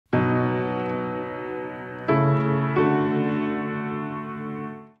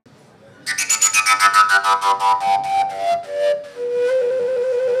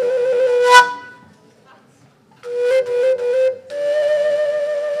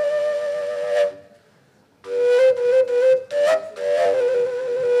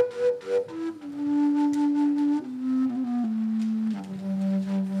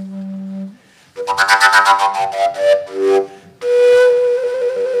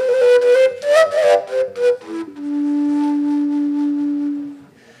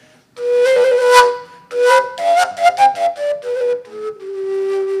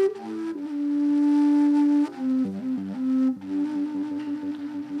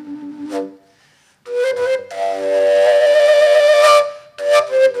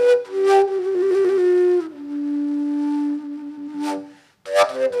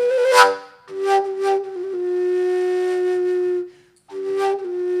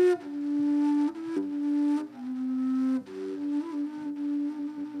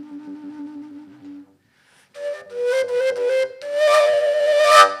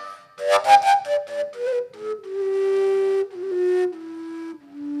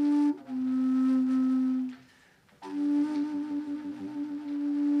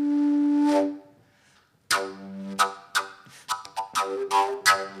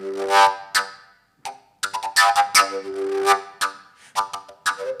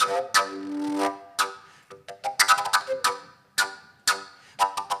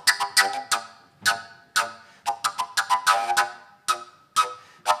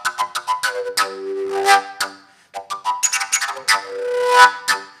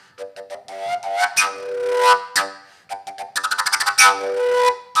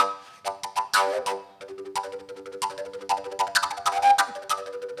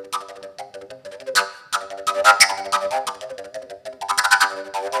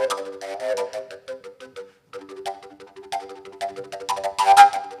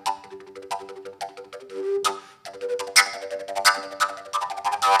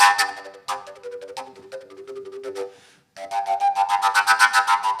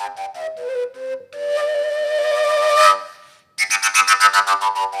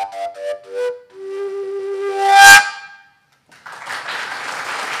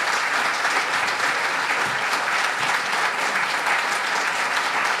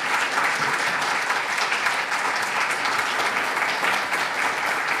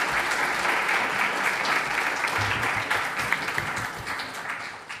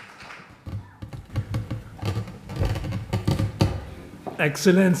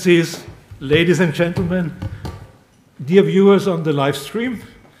Excellencies, ladies and gentlemen, dear viewers on the live stream,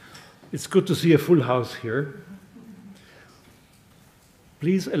 it's good to see a full house here.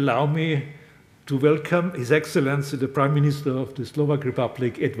 Please allow me to welcome His Excellency, the Prime Minister of the Slovak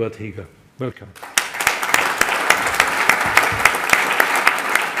Republic, Eduard Heger. Welcome.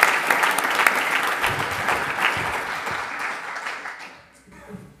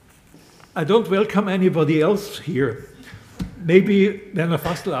 I don't welcome anybody else here. Maybe Werner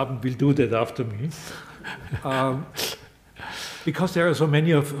Fasslabend will do that after me, because there are so many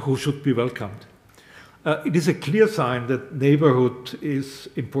of who should be welcomed. It is a clear sign that neighborhood is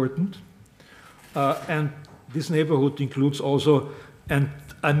important, and this neighborhood includes also, and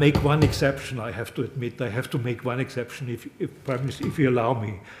I make one exception, I have to admit, I have to make one exception, if you allow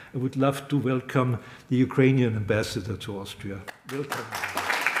me. I would love to welcome the Ukrainian ambassador to Austria. Welcome.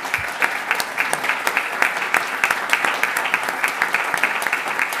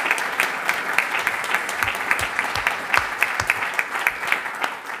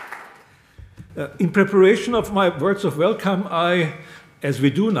 In preparation of my words of welcome, as we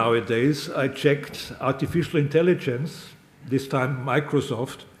do nowadays, I checked artificial intelligence, this time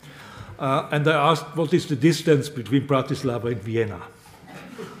Microsoft, and I asked what is the distance between Bratislava and Vienna.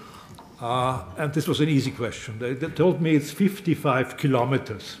 And this was an easy question. They told me it's 55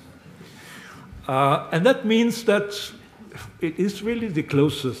 kilometers. And that means that it is really the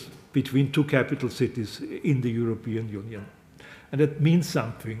closest between two capital cities in the European Union. And that means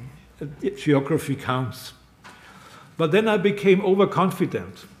something. Geography counts. But then I became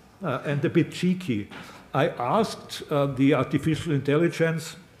overconfident and a bit cheeky. I asked the artificial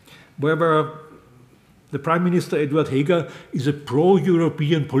intelligence whether the Prime Minister Eduard Heger is a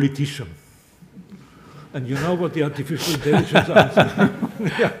pro-European politician. And you know what the artificial intelligence answered?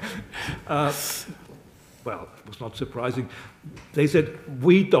 Yeah. Well, it was not surprising. They said,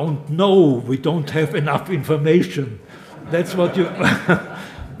 we don't know, we don't have enough information. That's what you...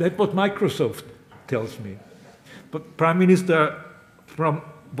 That's what Microsoft tells me. But Prime Minister, from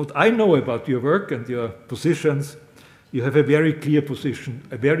what I know about your work and your positions, you have a very clear position,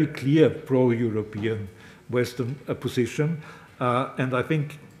 a very clear pro-European Western position. And I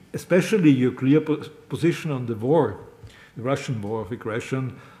think especially your clear position on the war, the Russian war of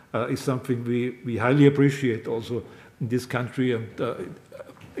aggression, is something we highly appreciate also in this country. And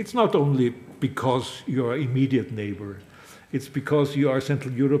it's not only because you are immediate neighbor, it's because you are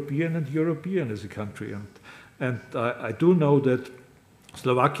Central European and European as a country. And I do know that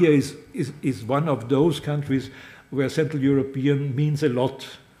Slovakia is one of those countries where Central European means a lot,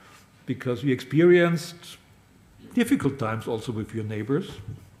 because we experienced difficult times also with your neighbors,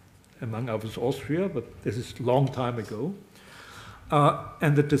 among others Austria, but this is a long time ago.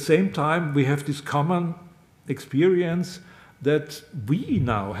 And at the same time, we have this common experience that we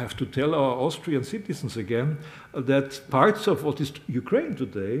now have to tell our Austrian citizens again that parts of what is Ukraine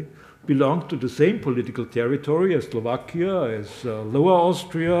today belong to the same political territory as Slovakia, as Lower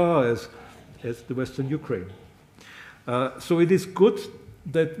Austria, as the Western Ukraine. So it is good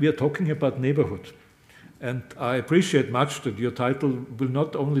that we are talking about neighborhood. And I appreciate much that your title will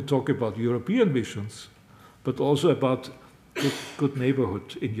not only talk about European visions, but also about good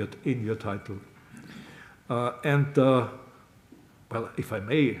neighborhood in your title. Well, if I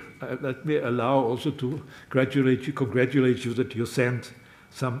may, let me allow also to congratulate you that you sent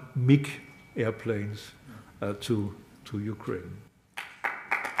some MiG airplanes to Ukraine.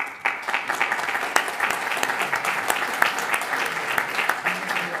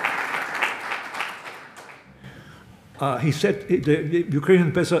 He said, the Ukrainian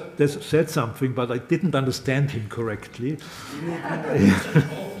ambassador said something, but I didn't understand him correctly.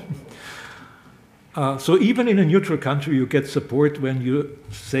 So even in a neutral country, you get support when you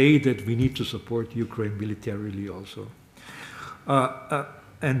say that we need to support Ukraine militarily also.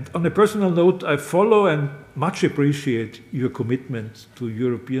 And on a personal note, I follow and much appreciate your commitment to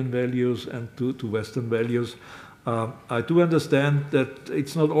European values and to Western values. I do understand that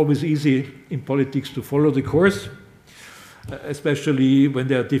it's not always easy in politics to follow the course, especially when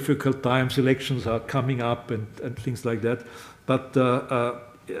there are difficult times, elections are coming up and things like that. But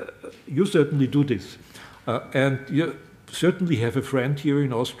you certainly do this. And you certainly have a friend here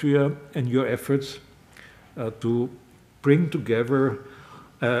in Austria, and your efforts to bring together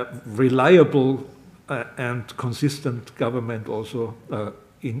reliable and consistent government also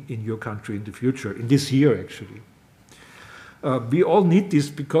in your country in the future, in this year actually. We all need this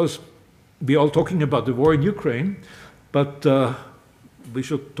because we're all talking about the war in Ukraine, but we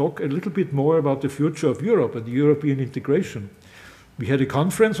should talk a little bit more about the future of Europe and the European integration. We had a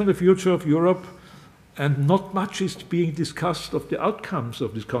conference on the future of Europe, and not much is being discussed of the outcomes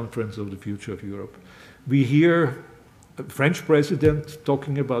of this conference of the future of Europe. We hear a French president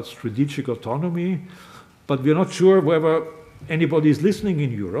talking about strategic autonomy, but we're not sure whether anybody is listening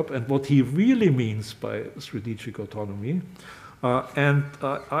in Europe and what he really means by strategic autonomy.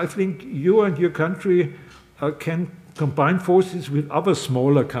 I think you and your country can combine forces with other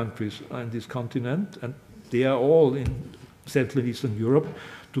smaller countries on this continent, and they are all in Central and Eastern Europe,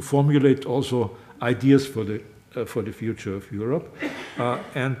 to formulate also ideas for the future of Europe.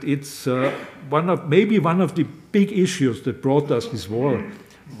 And it's maybe one of the big issues that brought us this war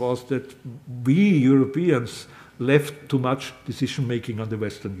was that we Europeans left too much decision-making on the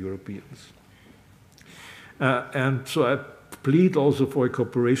Western Europeans. And so I plead also for a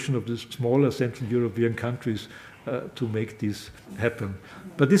cooperation of the smaller Central European countries to make this happen.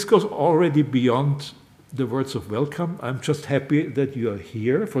 But this goes already beyond the words of welcome. I'm just happy that you are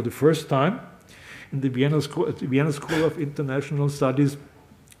here for the first time in the Vienna School of International Studies,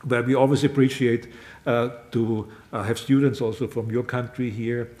 where we always appreciate to have students also from your country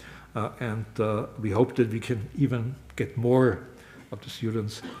here, and we hope that we can even get more of the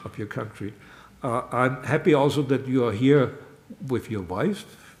students of your country. I'm happy also that you are here with your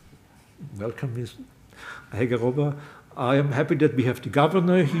wife. Welcome, Ms. Heger. I am happy that we have the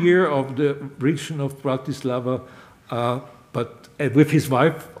governor here of the region of Bratislava, but with his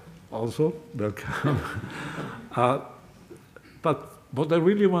wife also, welcome. But what I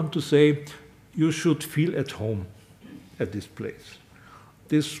really want to say, you should feel at home at this place.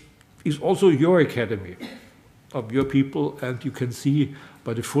 This is also your academy of your people, and you can see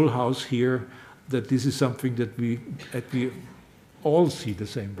by the full house here that this is something that we all see the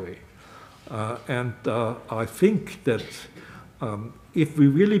same way. I think that if we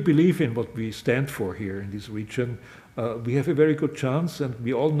really believe in what we stand for here in this region, we have a very good chance, and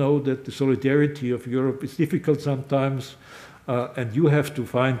we all know that the solidarity of Europe is difficult sometimes, and you have to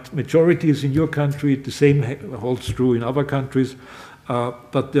find majorities in your country. The same holds true in other countries,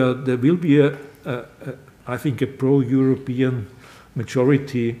 but there will be, I think, a pro-European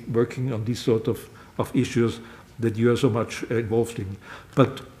majority working on these sort of issues that you are so much involved in.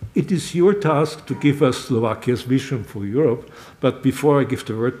 But it is your task to give us Slovakia's vision for Europe, but before I give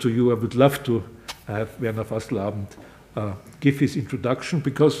the word to you, I would love to have Werner Fasslabend give his introduction,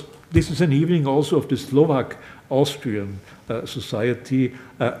 because this is an evening also of the Slovak Austrian Society,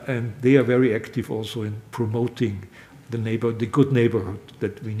 and they are very active also in promoting the good neighborhood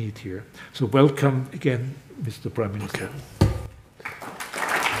that we need here. So welcome again, Mr. Prime Minister. Okay.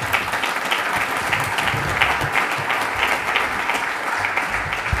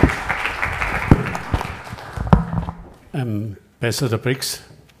 Ambassador Brix,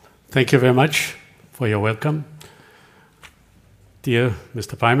 thank you very much for your welcome. Dear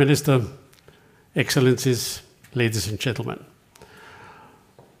Mr. Prime Minister, Excellencies, ladies and gentlemen.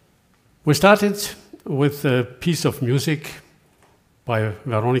 We started with a piece of music by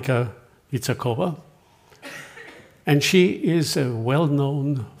Veronika Vitazkova, and she is a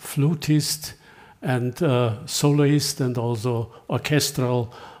well-known flutist and soloist and also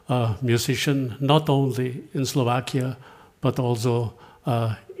orchestral musician, not only in Slovakia, but also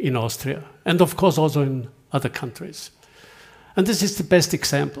in Austria, and of course also in other countries. And this is the best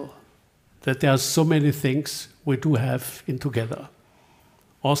example that there are so many things we do have in together.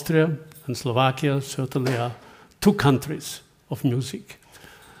 Austria and Slovakia certainly are two countries of music.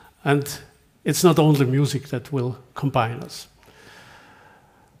 And it's not only music that will combine us.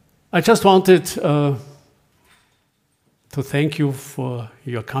 I just wanted to thank you for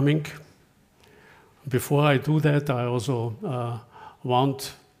your coming. Before I do that, I also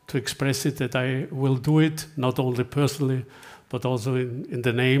want to express it that I will do it not only personally, but also in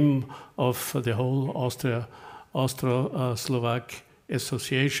the name of the whole Austro-Slovak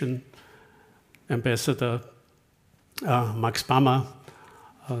Association, Ambassador Max Bammer,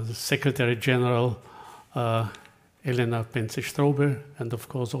 the Secretary General Elena Pence-Strobel, and of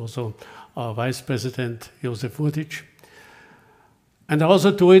course also our Vice President Josef Vurdic. And I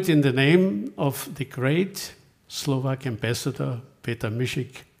also do it in the name of the great Slovak Ambassador Peter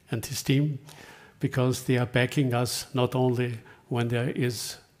Mišik and his team, because they are backing us not only when there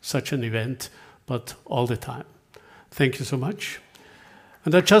is such an event, but all the time. Thank you so much.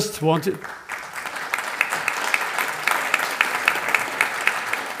 And I just wanted...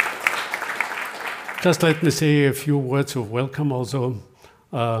 Just let me say a few words of welcome also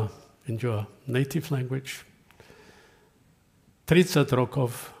in your native language. 30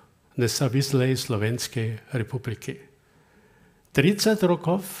 rokov nezávislej Slovenskej republiky. 30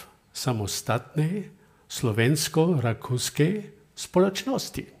 rokov samostatnej slovensko-rakúskej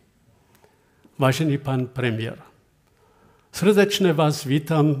spoločnosti. Vážený pán premiér, srdečne vás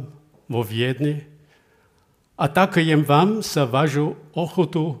vítam vo Viedni a ďakujem vám za vašu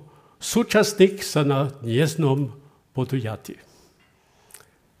ochotu súčasniť sa na dnesnom podujatí.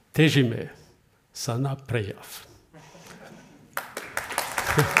 Težíme sa na prejav.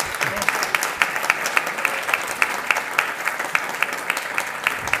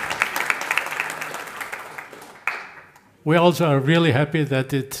 We also are really happy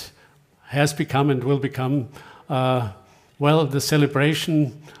that it has become and will become, well, the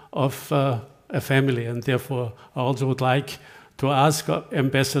celebration of a family, and therefore I also would like to ask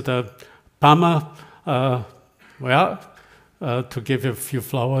Ambassador Bammer to give a few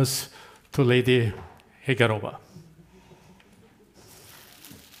flowers to Lady Hegerova.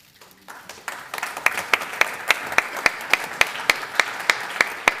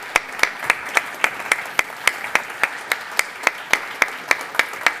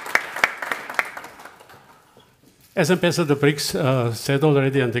 As Ambassador Brix said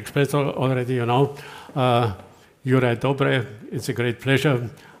already and expressed already, you know, Juraj Dobre, it's a great pleasure.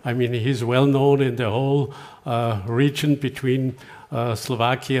 I mean, he's well known in the whole region between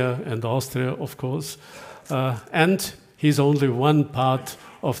Slovakia and Austria, of course. And he's only one part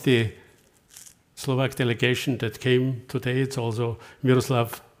of the Slovak delegation that came today. It's also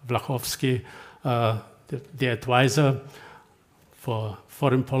Miroslav Vlachovsky, the advisor for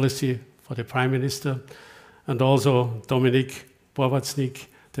foreign policy for the Prime Minister, and also Dominik Borvacnik,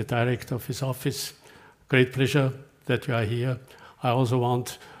 the director of his office. Great pleasure that you are here. I also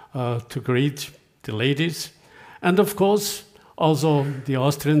want to greet the ladies, and of course also the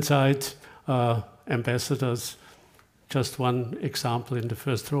Austrian side ambassadors. Just one example in the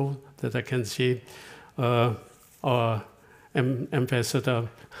first row that I can see, our ambassador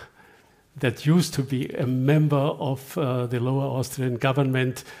that used to be a member of the Lower Austrian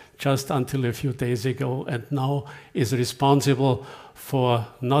government just until a few days ago, and now is responsible for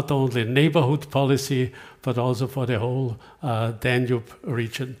not only neighborhood policy, but also for the whole Danube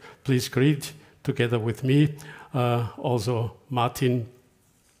region. Please greet, together with me, also Martin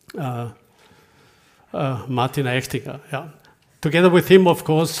Eichtinger. Yeah. Together with him, of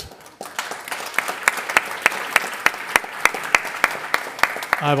course,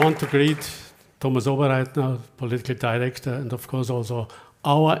 I want to greet Thomas Oberreitner, political director, and of course also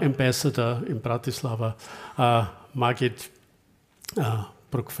our ambassador in Bratislava, Margit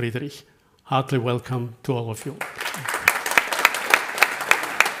Bruck-Friedrich. Heartily welcome to all of you.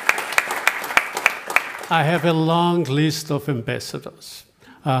 I have a long list of ambassadors.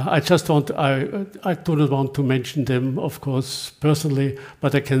 I do not want to mention them, of course, personally,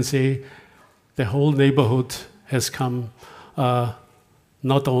 but I can say the whole neighborhood has come,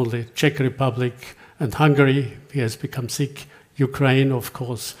 not only Czech Republic and Hungary, he has become sick, Ukraine, of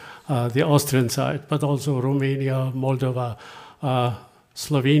course, the Austrian side, but also Romania, Moldova,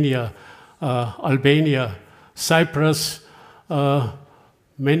 Slovenia, Albania, Cyprus,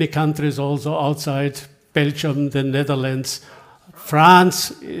 many countries also outside, Belgium, the Netherlands,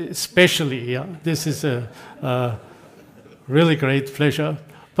 France especially. Yeah, this is a really great pleasure.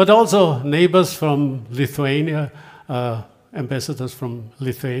 But also neighbors from Lithuania, ambassadors from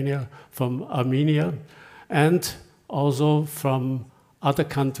Lithuania, from Armenia, and also from other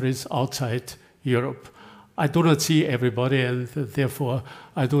countries outside Europe. I do not see everybody, and therefore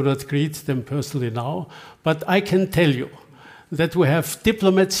I do not greet them personally now, but I can tell you that we have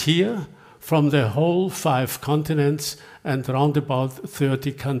diplomats here from the whole 5 continents and around about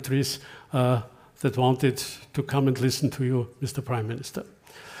 30 countries that wanted to come and listen to you, Mr. Prime Minister.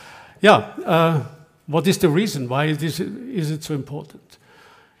 Yeah, what is the reason? Why is it so important?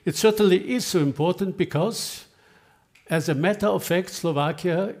 It certainly is so important because, as a matter of fact,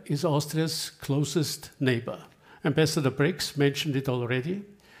 Slovakia is Austria's closest neighbor. Ambassador Brix mentioned it already.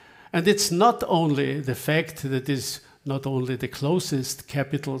 And it's not only the fact that it is not only the closest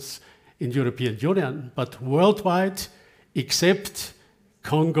capitals in European Union, but worldwide, except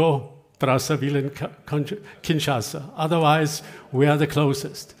Congo, Brazzaville, and Kinshasa. Otherwise, we are the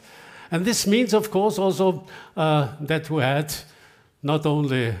closest. And this means, of course, also that we had not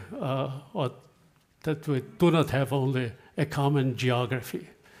only, or that we do not have only a common geography.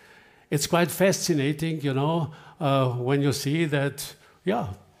 It's quite fascinating, you know, when you see that, yeah,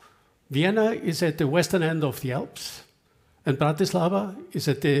 Vienna is at the western end of the Alps, and Bratislava is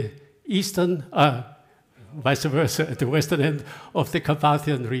at the eastern, vice versa, at the western end of the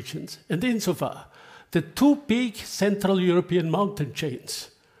Carpathian regions. And insofar, the 2 big Central European mountain chains,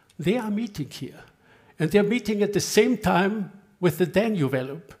 they are meeting here. And they are meeting at the same time with the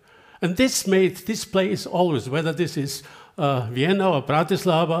Danube. And this made this place always, whether this is Vienna or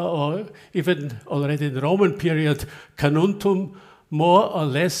Bratislava or even already in the Roman period, Carnuntum, more or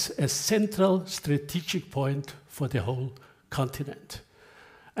less a central strategic point for the whole continent.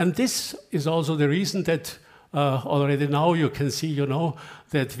 And this is also the reason that already now you can see, you know,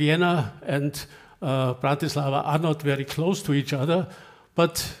 that Vienna and Bratislava are not very close to each other,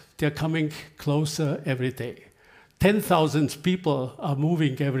 but they're coming closer every day. 10,000 people are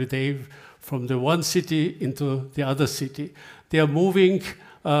moving every day from the one city into the other city. They are moving,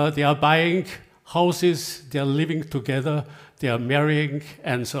 they are buying houses, they are living together, they are marrying,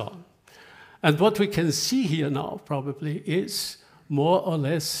 and so on. And what we can see here now probably is more or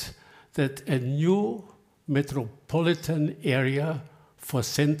less that a new metropolitan area for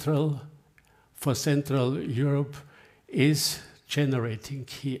Central Europe is generating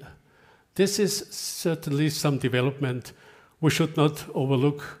here. This is certainly some development we should not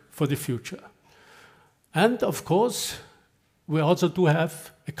overlook for the future. And of course, we also do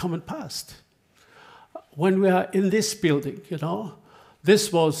have a common past. When we are in this building, you know,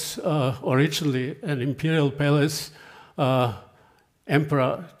 this was originally an imperial palace.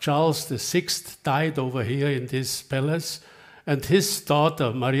 Emperor Charles VI died over here in this palace, and his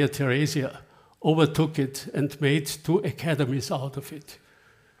daughter, Maria Theresia, overtook it and made 2 academies out of it.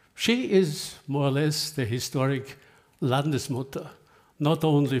 She is more or less the historic Landesmutter, not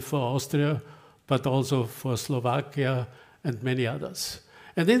only for Austria, but also for Slovakia and many others.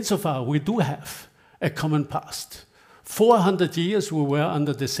 And insofar, we do have a common past. 400 years we were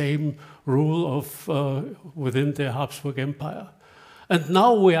under the same rule of within the Habsburg Empire. And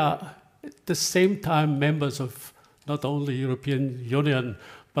now we are at the same time members of not only European Union,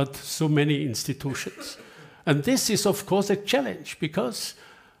 but so many institutions. And this is, of course, a challenge because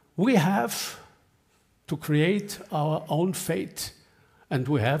we have to create our own fate, and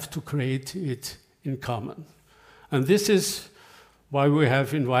we have to create it in common. And this is why we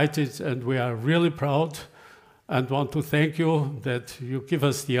have invited, and we are really proud and want to thank you that you give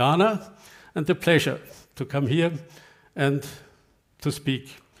us the honor and the pleasure to come here and to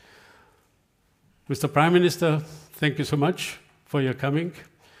speak. Mr. Prime Minister, thank you so much for your coming.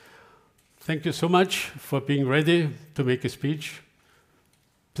 Thank you so much for being ready to make a speech.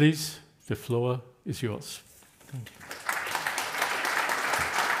 Please, the floor is yours. Thank you.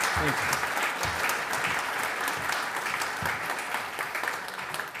 Thank you.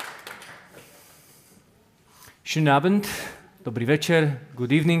 Schönen Abend, dobrý večer,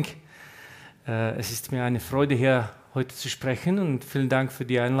 good evening. Es ist mir eine Freude, hier heute zu sprechen und vielen Dank für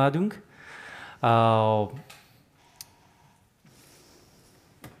die Einladung.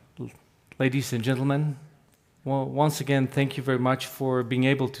 Ladies and gentlemen, well, once again, thank you very much for being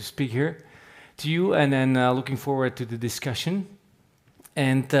able to speak here to you, and then looking forward to the discussion.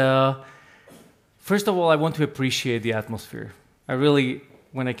 And first of all, I want to appreciate the atmosphere. I really,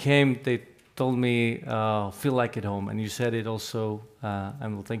 when I came, they told me feel like at home, and you said it also,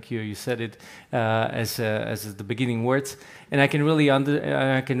 and well, thank you. You said it as the beginning words, and I can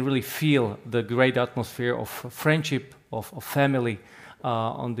really feel the great atmosphere of friendship, of family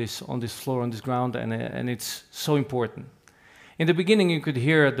on this floor, on this ground, and it's so important. In the beginning, you could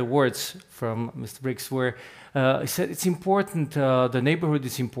hear the words from Mr. Brix, where he said it's important. The neighborhood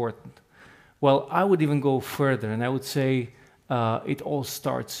is important. Well, I would even go further, and I would say it all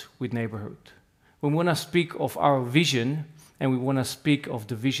starts with neighborhood. We want to speak of our vision, and we want to speak of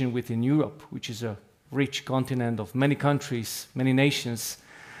the vision within Europe, which is a rich continent of many countries, many nations.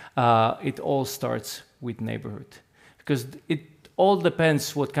 It all starts with neighborhood, because it all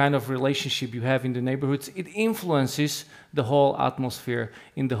depends what kind of relationship you have in the neighborhoods. It influences the whole atmosphere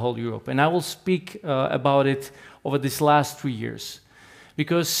in the whole Europe. And I will speak about it over these last 3 years,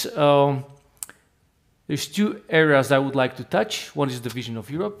 because there's two areas I would like to touch. One is the vision of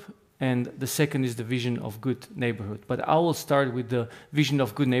Europe, and the second is the vision of good neighborhood. But I will start with the vision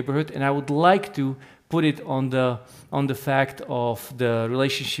of good neighborhood, and I would like to put it on the fact of the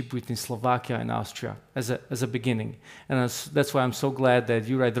relationship between Slovakia and Austria as a beginning. And that's why I'm so glad that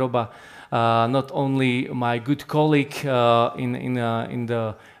Juraj Droba, not only my good colleague in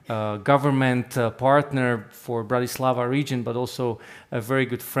the government partner for Bratislava region, but also a very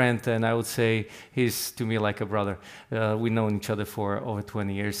good friend, and I would say he's to me like a brother. We've known each other for over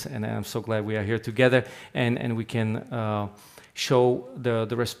 20 years, and I'm so glad we are here together, and we can show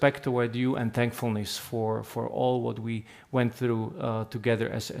the respect toward you and thankfulness for all what we went through together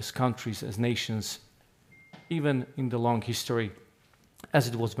as countries, as nations, even in the long history, as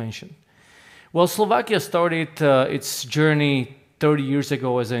it was mentioned. Well, Slovakia started its journey 30 years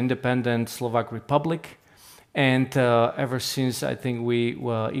ago as an independent Slovak Republic, and ever since, I think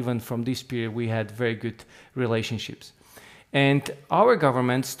even from this period, we had very good relationships. And our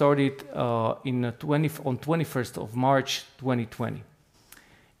government started on 21st of March 2020.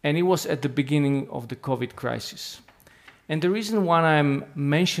 And it was at the beginning of the COVID crisis. And the reason why I'm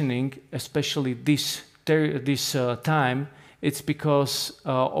mentioning especially this time, it's because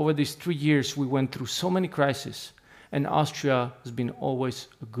over these 3 years we went through so many crises, and Austria has been always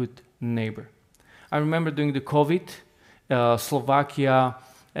a good neighbor. I remember during the COVID, Slovakia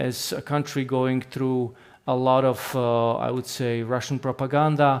as a country going through a lot of, I would say, Russian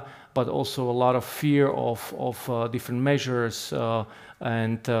propaganda, but also a lot of fear of different measures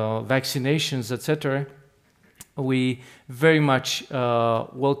and vaccinations, etc. We very much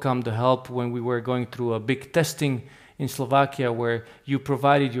welcomed the help when we were going through a big testing in Slovakia, where you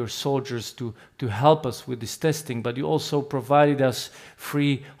provided your soldiers to help us with this testing, but you also provided us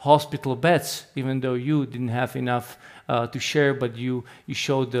free hospital beds, even though you didn't have enough to share, but you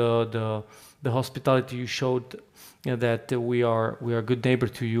showed the hospitality, you showed that we are a good neighbor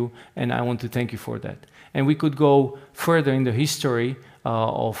to you, and I want to thank you for that. And we could go further in the history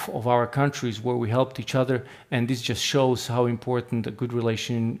of our countries where we helped each other, and this just shows how important a good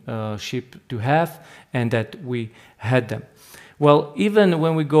relationship to have, and that we had them. Well, even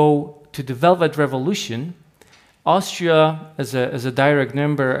when we go to the Velvet Revolution, Austria as a direct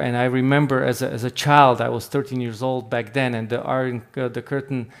member, and I remember as a child, I was 13 years old back then, and the Iron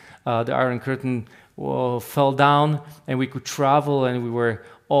Curtain fell down, and we could travel, and we were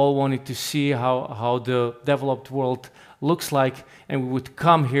all wanting to see how the developed world looks like, and we would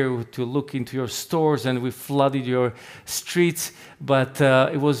come here to look into your stores, and we flooded your streets. But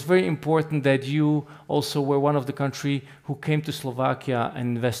it was very important that you also were one of the country who came to Slovakia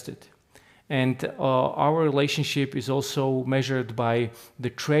and invested. And our relationship is also measured by the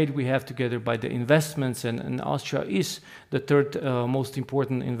trade we have together, by the investments, and Austria is the third most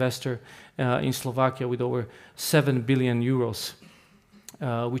important investor in Slovakia with over 7 billion euros.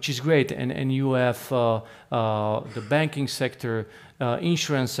 Which is great, and you have the banking sector,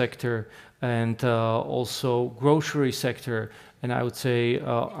 insurance sector, and also grocery sector. And I would say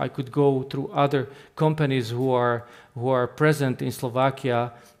I could go through other companies who are present in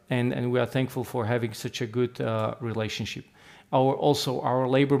Slovakia and we are thankful for having such a good relationship. Our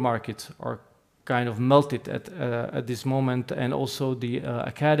labor markets are kind of melted at this moment, and also the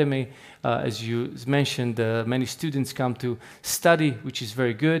academy, as you mentioned, many students come to study, which is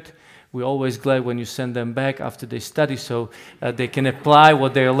very good. We're always glad when you send them back after they study, so they can apply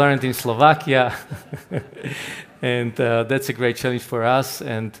what they learned in Slovakia. And that's a great challenge for us.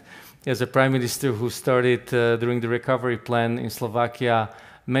 And as a prime minister who started during the recovery plan in Slovakia,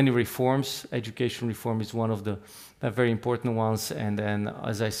 many reforms, education reform is one of the very important ones. And then,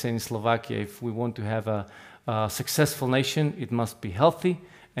 as I say in Slovakia, if we want to have a successful nation, it must be healthy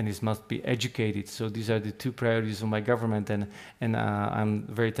and it must be educated. So these are the two priorities of my government, and I'm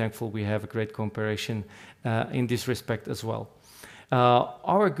very thankful we have a great cooperation in this respect as well.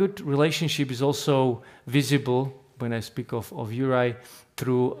 Our good relationship is also visible, when I speak of URI,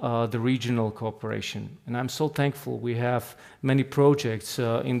 through the regional cooperation. And I'm so thankful we have many projects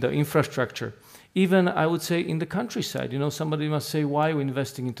in the infrastructure. Even, I would say, in the countryside. You know, somebody must say, why are we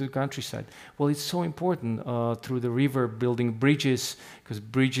investing into the countryside? Well, it's so important through the river, building bridges, because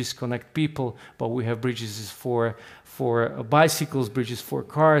bridges connect people, but we have bridges for bicycles, bridges for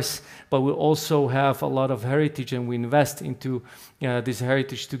cars, but we also have a lot of heritage, and we invest into this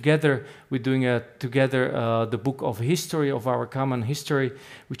heritage together. We're doing together the book of history, of our common history,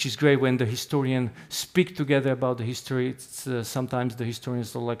 which is great when the historians speak together about the history. It's, sometimes the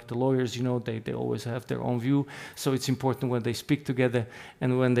historians are like the lawyers, you know, they always have their own view, so it's important when they speak together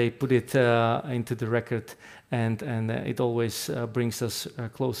and when they put it into the record, and it always brings us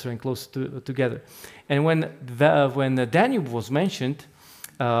closer and closer together. And when the Danube was mentioned,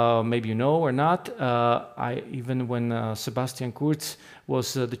 maybe you know or not, even when Sebastian Kurz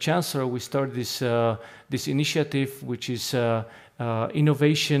was the chancellor, we started this initiative, which is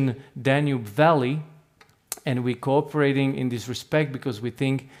Innovation Danube Valley, and we're cooperating in this respect because we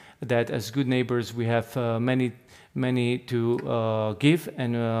think that as good neighbors we have many to give,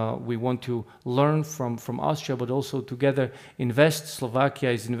 and we want to learn from Austria, but also together invest.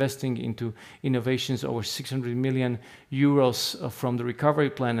 Slovakia is investing into innovations over 600 million euros from the recovery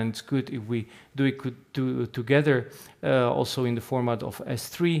plan, and it's good if we do it together, also in the format of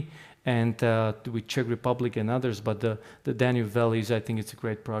S3 and with Czech Republic and others. But the Danube Valleys, I think it's a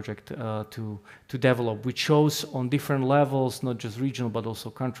great project to develop, which shows on different levels, not just regional but also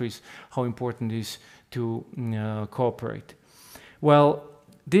countries, how important it is to cooperate. Well,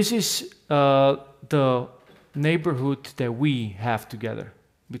 this is the neighborhood that we have together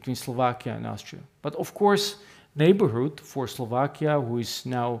between Slovakia and Austria. But of course, neighborhood for Slovakia, who is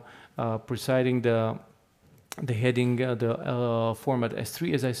now presiding the heading the format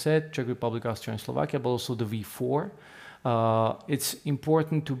S3, as I said, Czech Republic, Austria, and Slovakia, but also the V4. It's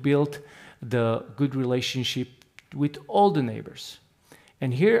important to build the good relationship with all the neighbors.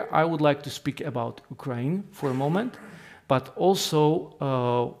 And here I would like to speak about Ukraine for a moment, but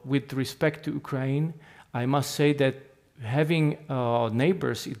also with respect to Ukraine, I must say that having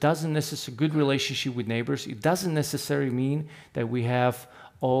neighbors, it doesn't necessarily, good relationship with neighbors, it doesn't necessarily mean that we have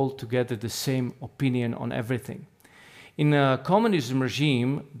all together the same opinion on everything. In a communism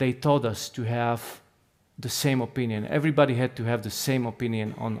regime, they taught us to have the same opinion. Everybody had to have the same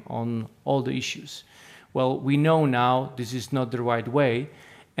opinion on all the issues. Well, we know now this is not the right way,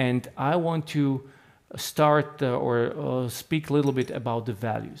 and I want to start or speak a little bit about the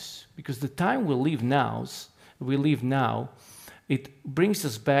values, because the time we live now, it brings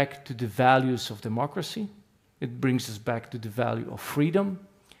us back to the values of democracy, it brings us back to the value of freedom,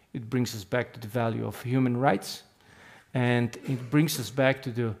 it brings us back to the value of human rights, and it brings us back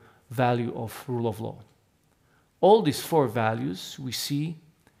to the value of rule of law. All these four values we see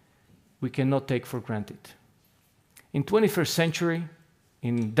we cannot take for granted. In 21st century,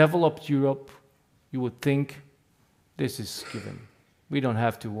 in developed Europe, you would think this is given. We don't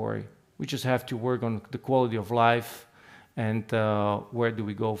have to worry. We just have to work on the quality of life and where do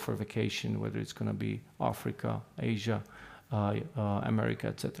we go for vacation, whether it's going to be Africa, Asia, America,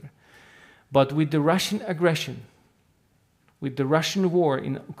 etc. But with the Russian aggression, with the Russian war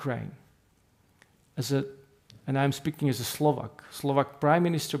in Ukraine, and I'm speaking as a Slovak Prime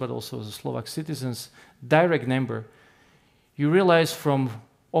Minister, but also as a Slovak citizen's direct neighbor, you realize from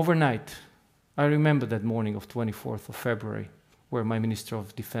overnight, I remember that morning of 24th of February, where my Minister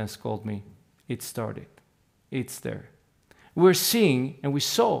of Defense called me, it started. It's there. We're seeing, and we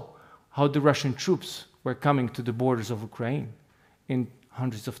saw, how the Russian troops were coming to the borders of Ukraine in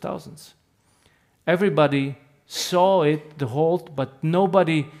hundreds of thousands. Everybody saw it, the halt, but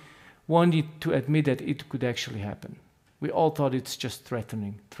nobody wanted to admit that it could actually happen. We all thought it's just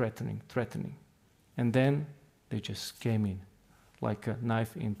threatening. And then they just came in, like a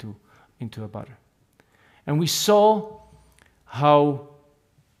knife into a butter. And we saw how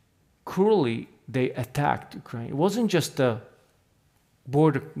cruelly they attacked Ukraine. It wasn't just a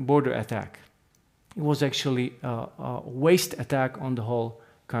border attack. It was actually a waste attack on the whole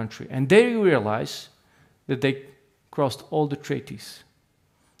country. And they realized that they crossed all the treaties.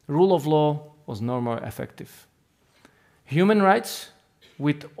 Rule of law was no more effective. Human rights,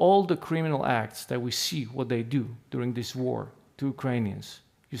 with all the criminal acts that we see what they do during this war to Ukrainians,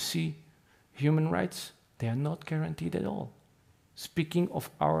 you see, human rights, they are not guaranteed at all. Speaking of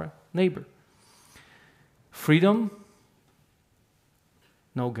our neighbor. Freedom,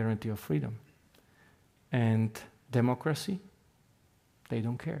 no guarantee of freedom. And democracy, they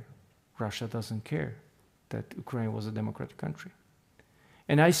don't care. Russia doesn't care that Ukraine was a democratic country.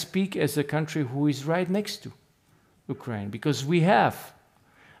 And I speak as a country who is right next to Ukraine, because we have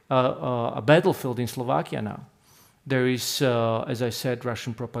a battlefield in Slovakia now. There is, as I said,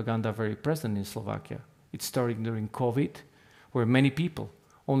 Russian propaganda very present in Slovakia. It started during COVID, where many people,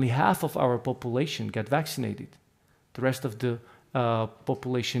 only half of our population got vaccinated. The rest of the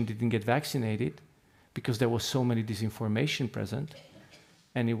population didn't get vaccinated because there was so many disinformation present,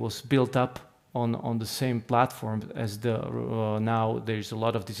 and it was built up on the same platform as now there's a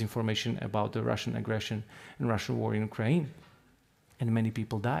lot of disinformation about the Russian aggression and Russian war in Ukraine. And many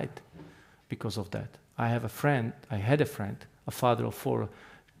people died because of that. I had a friend, a father of 4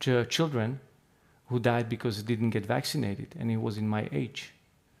 children, who died because he didn't get vaccinated, and he was in my age,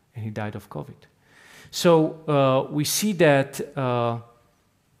 and he died of COVID. So we see that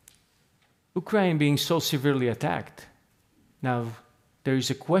Ukraine being so severely attacked. Now, there is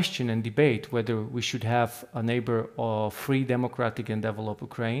a question and debate whether we should have a neighbor of free, democratic, and developed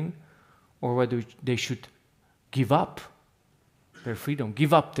Ukraine, or whether they should give up their freedom,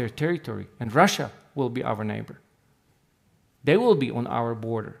 give up their territory, and Russia will be our neighbor. They will be on our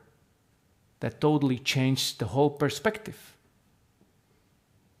border. That totally changed the whole perspective.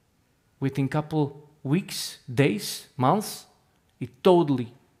 Within a couple weeks, days, months, it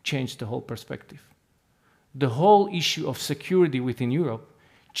totally changed the whole perspective. The whole issue of security within Europe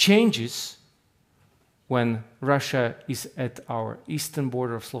changes when Russia is at our eastern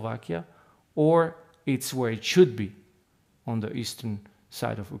border of Slovakia, or it's where it should be, on the eastern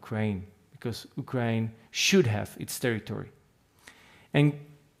side of Ukraine, because Ukraine should have its territory. And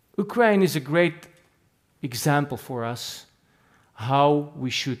Ukraine is a great example for us how we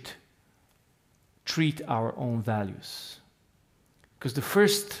should treat our own values. Because the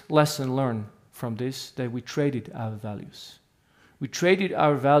first lesson learned from this, that we traded our values. We traded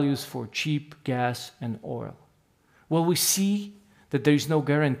our values for cheap gas and oil. Well, we see that there is no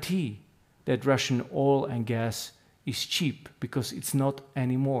guarantee that Russian oil and gas is cheap, because it's not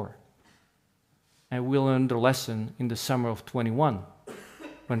anymore. And we learned the lesson in the summer of 21,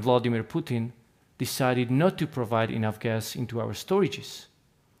 when Vladimir Putin decided not to provide enough gas into our storages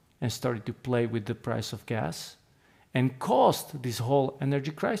and started to play with the price of gas and caused this whole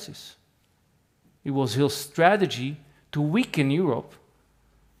energy crisis. It was his strategy to weaken Europe,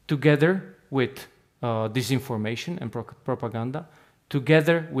 together with disinformation and propaganda,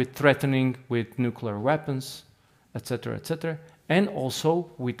 together with threatening with nuclear weapons, etc., and also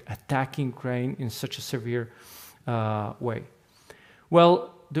with attacking Ukraine in such a severe way.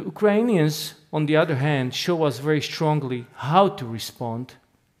 Well, the Ukrainians, on the other hand, show us very strongly how to respond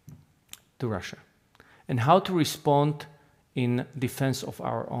to Russia and how to respond in defense of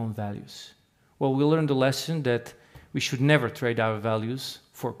our own values. Well, we learned the lesson that we should never trade our values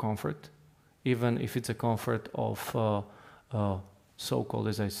for comfort, even if it's a comfort of so-called,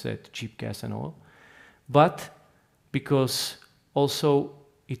 as I said, cheap gas and oil, but because also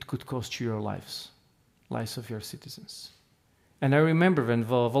it could cost you your lives of your citizens. And I remember when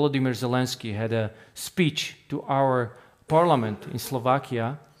Volodymyr Zelensky had a speech to our parliament in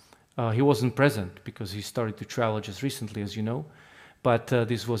Slovakia. He wasn't present because he started to travel just recently, as you know, but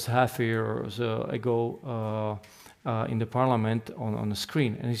this was half a year or so ago in the parliament on the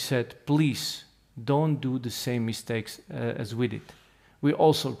screen. And he said, please, don't do the same mistakes as we did. We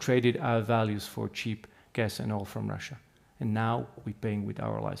also traded our values for cheap gas and oil from Russia. And now we're paying with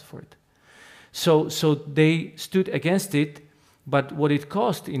our lives for it. So they stood against it, but what it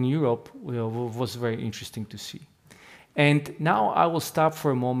cost in Europe was very interesting to see. And now I will stop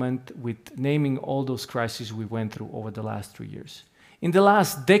for a moment with naming all those crises we went through over the last 3 years. In the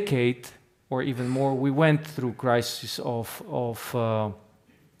last decade, or even more, we went through crisis of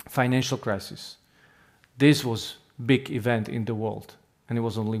financial crisis. This was a big event in the world, and it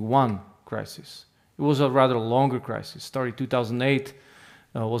was only one crisis. It was a rather longer crisis. Started 2008,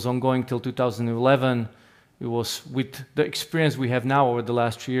 was ongoing till 2011, It was, with the experience we have now over the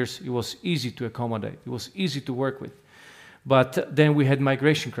last 3 years, it was easy to accommodate. It was easy to work with. But then we had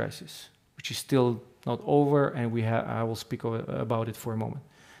migration crisis, which is still not over, and I will speak about it for a moment.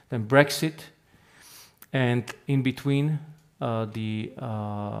 Then Brexit, and in between, the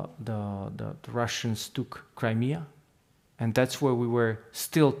Russians took Crimea, and that's where we were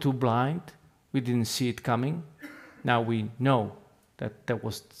still too blind. We didn't see it coming. Now we know that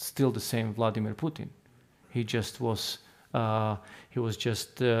was still the same Vladimir Putin. He just was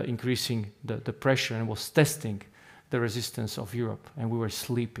increasing the pressure and was testing the resistance of Europe, and we were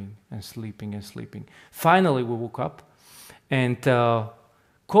sleeping and sleeping and sleeping. Finally, we woke up, and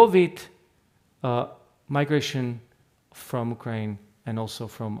COVID, migration from Ukraine and also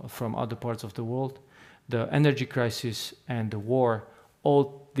from other parts of the world, the energy crisis and the war,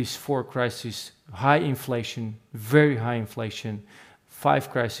 all these 4 crises, high inflation, very high inflation, 5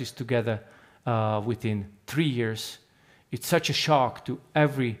 crises together within 3 years. It's such a shock to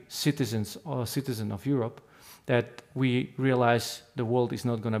every citizen of Europe that we realize the world is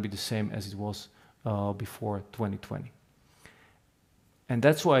not going to be the same as it was before 2020. And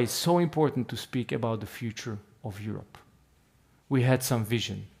that's why it's so important to speak about the future of Europe. We had some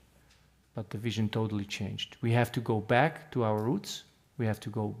vision, but the vision totally changed. We have to go back to our roots, we have to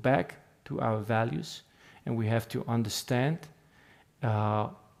go back to our values, and we have to understand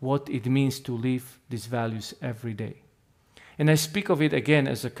what it means to live these values every day. And I speak of it again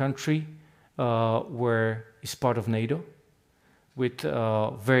as a country where it's part of NATO, with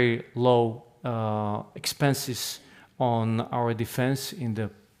very low expenses on our defense in the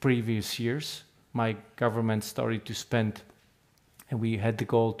previous years. My government started to spend, and we had the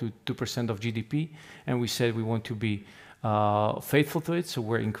goal to 2% of GDP, and we said we want to be faithful to it, so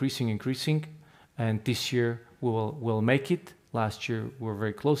we're increasing, and this year we'll make it. Last year we were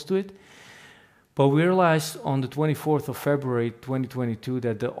very close to it. But we realized on the 24th of February 2022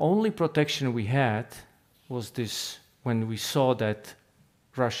 that the only protection we had was this, when we saw that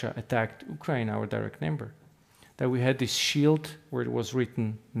Russia attacked Ukraine, our direct neighbor, that we had this shield where it was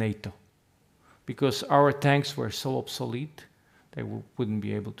written NATO. Because our tanks were so obsolete, they wouldn't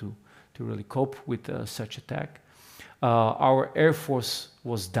be able to really cope with such attack. Our Air Force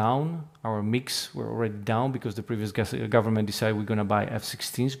was down, our MiGs were already down because the previous government decided we're going to buy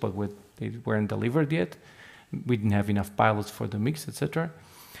F-16s, but they weren't delivered yet. We didn't have enough pilots for the MiGs, etc.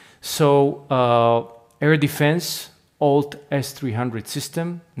 So air defense, old S-300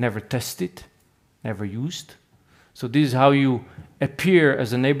 system, never tested, never used. So this is how you appear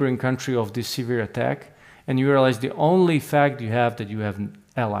as a neighboring country of this severe attack, and you realize the only fact you have that you have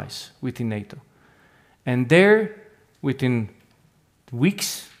allies within NATO. And there, within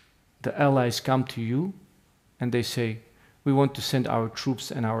weeks, the allies come to you and they say, we want to send our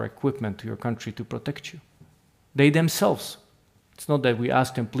troops and our equipment to your country to protect you. They themselves, it's not that we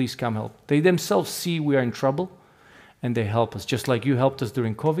ask them, please come help. They themselves see we are in trouble and they help us. Just like you helped us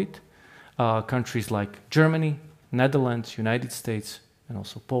during COVID, countries like Germany, Netherlands, United States, and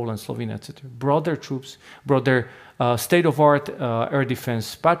also Poland, Slovenia, etc., brought their troops, brought their state-of-art air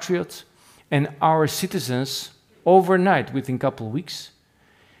defense patriots, and our citizens overnight, within a couple of weeks,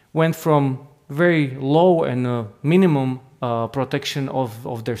 went from very low and minimum protection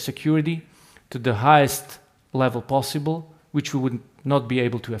of their security to the highest level possible, which we would not be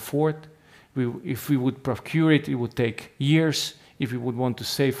able to afford. If we would procure it, it would take years. If we would want to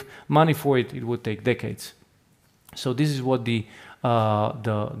save money for it, it would take decades. So this is what the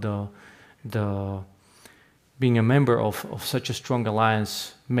being a member of such a strong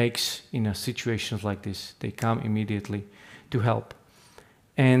alliance makes in a situations like this. They come immediately to help.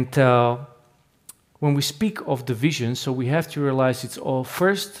 And when we speak of the vision, so we have to realize it's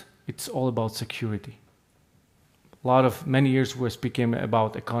all about security. Many years we're speaking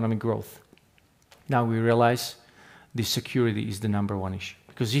about economic growth. Now we realize this security is the number one issue.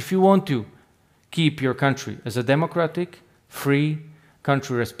 Because if you want to keep your country as a democratic, free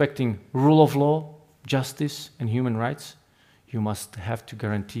country respecting rule of law, justice, and human rights, you must have to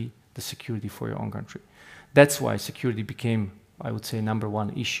guarantee the security for your own country. That's why security became, I would say, number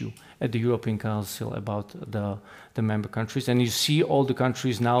one issue at the European Council about the member countries. And you see all the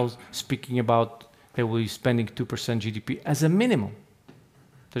countries now speaking about they will be spending 2% GDP as a minimum.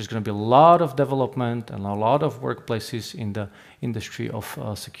 There's going to be a lot of development and a lot of workplaces in the industry of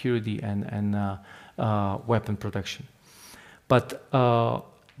security and weapon production. But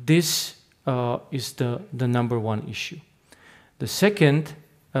this is the number one issue. The second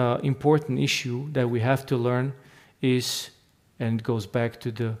important issue that we have to learn is, and it goes back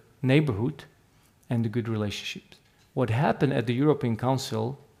to the neighborhood and the good relationships. What happened at the European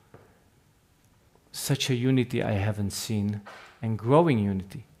Council such a unity I haven't seen, and growing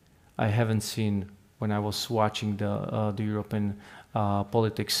unity I haven't seen when I was watching the European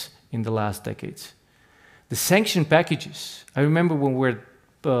politics in the last decades. The sanction packages, I remember when we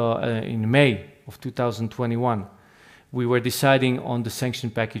were in May of 2021, we were deciding on the sanction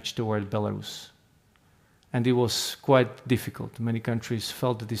package toward Belarus. And it was quite difficult. Many countries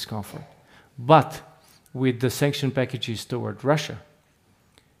felt the discomfort. But with the sanction packages toward Russia,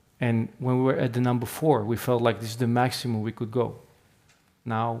 and when we were at the number 4, we felt like this is the maximum we could go.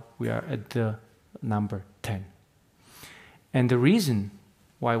 Now we are at the number 10. And the reason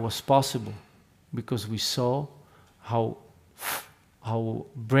why it was possible, because we saw how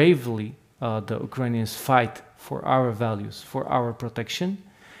bravely the Ukrainians fight for our values, for our protection,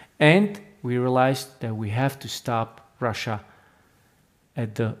 and we realized that we have to stop Russia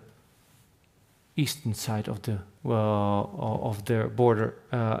at the eastern side of their border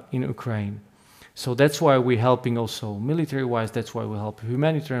in Ukraine. So that's why we're helping also military-wise, that's why we help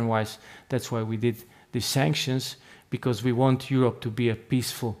humanitarian-wise, that's why we did these sanctions, because we want Europe to be a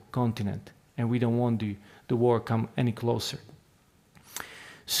peaceful continent, and we don't want the war come any closer.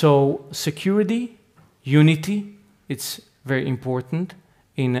 So security, unity, it's very important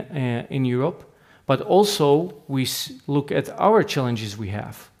in Europe, but also we look at our challenges we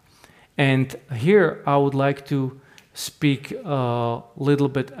have. And here I would like to speak a little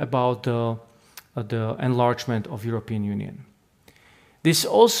bit about the enlargement of European Union. This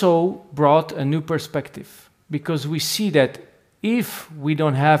also brought a new perspective, because we see that if we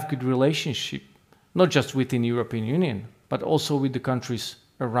don't have good relationship, not just within the European Union, but also with the countries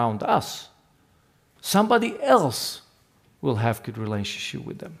around us, somebody else will have good relationship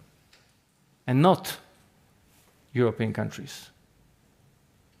with them, and not European countries.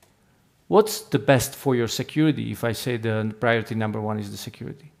 What's the best for your security if I say the priority number 1 is the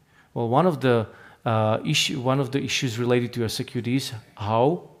security? Well, one of the issues related to your security is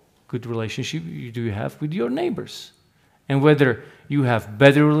how good relationship do you have with your neighbors, and whether you have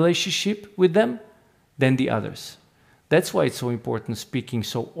better relationship with them than the others. That's why it's so important speaking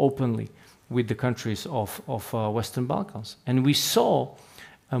so openly with the countries of Western Balkans. And we saw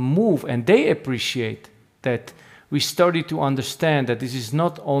a move, and they appreciate that we started to understand that this is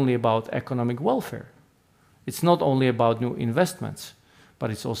not only about economic welfare. It's not only about new investments,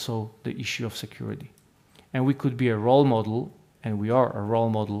 but it's also the issue of security. And we could be a role model, and we are a role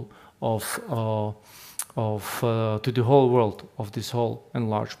model to the whole world of this whole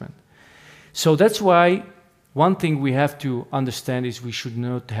enlargement. So that's why one thing we have to understand is we should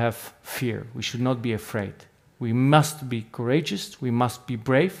not have fear. We should not be afraid. We must be courageous. We must be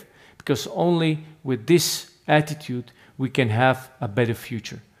brave, because only with this attitude we can have a better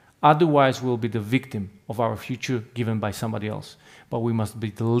future. Otherwise, we'll be the victim of our future given by somebody else. But we must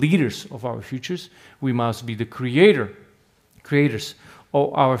be the leaders of our futures. We must be the creators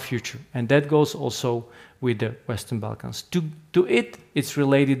of our future. And that goes also with the Western Balkans. To it, it's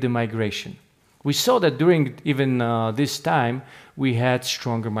related to migration. We saw that during even this time, we had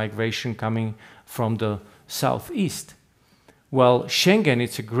stronger migration coming from the southeast. Well, Schengen,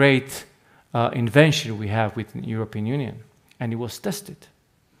 it's a great invention we have within the European Union, and it was tested.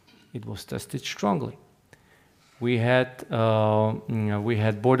 It was tested strongly. We had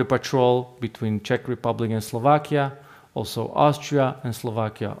border patrol between Czech Republic and Slovakia, also Austria and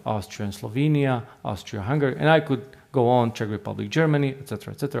Slovakia, Austria and Slovenia, Austria-Hungary, and I could go on, Czech Republic, Germany,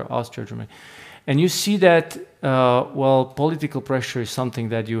 etc., Austria, Germany. And you see that, well, political pressure is something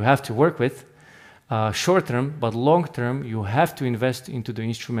that you have to work with short term, but long term, you have to invest into the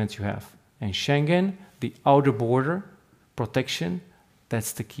instruments you have. And Schengen, the outer border protection,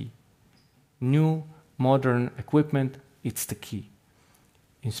 that's the key. New, modern equipment, it's the key.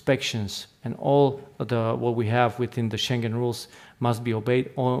 Inspections and all what we have within the Schengen rules must be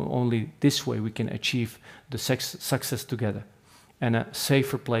obeyed. Only this way we can achieve the success together and a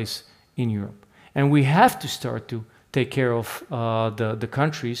safer place in Europe. And we have to start to take care of the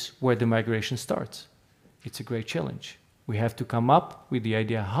countries where the migration starts. It's a great challenge. We have to come up with the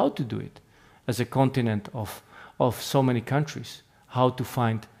idea how to do it as a continent of so many countries, how to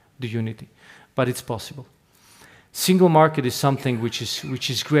find the unity. But it's possible. Single market is something which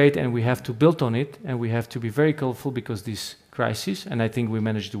is great, and we have to build on it, and we have to be very careful, because this crisis, and I think we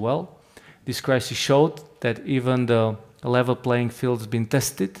managed well, this crisis showed that even the level playing field has been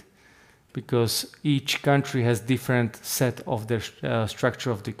tested, because each country has different set of their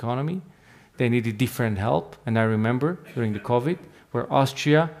structure of the economy. They needed different help, and I remember during the COVID, where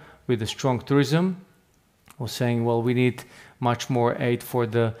Austria, with a strong tourism, was saying, well, we need much more aid for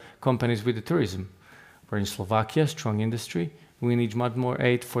the companies with the tourism. Where in Slovakia, strong industry, We need much more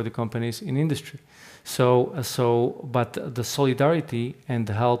aid for the companies in industry. But the solidarity and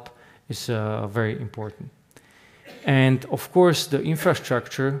the help is very important. And of course, the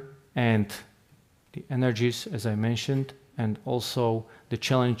infrastructure and the energies, as I mentioned, and also the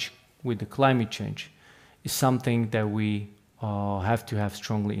challenge with the climate change is something that we have to have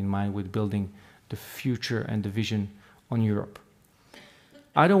strongly in mind with building the future and the vision on Europe.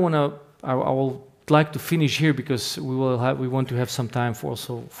 I would like to finish here because we want to have some time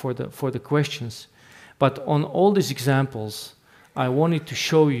for the questions. But on all these examples, I wanted to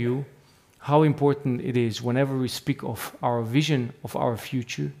show you how important it is whenever we speak of our vision of our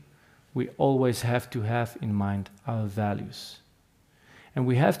future, we always have to have in mind our values. And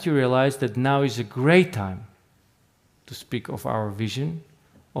we have to realize that now is a great time to speak of our vision,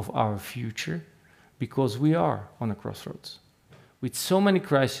 of our future, because we are on a crossroads. With so many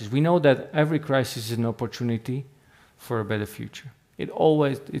crises, we know that every crisis is an opportunity for a better future.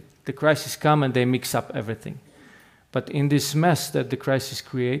 The crises come and they mix up everything. But in this mess that the crises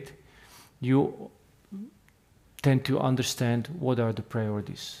create, you tend to understand what are the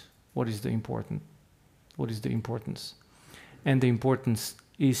priorities, what is the importance. And the importance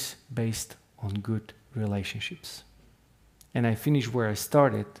is based on good relationships. And I finish where I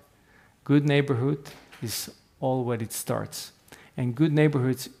started. Good neighborhood is all where it starts. And good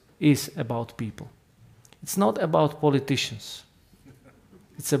neighborhoods is about people. It's not about politicians.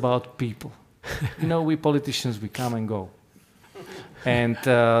 It's about people. You know, we politicians, we come and go. And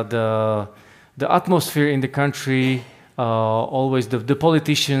the atmosphere in the country, always the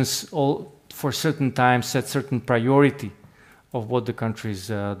politicians for certain time set certain priority of what the country is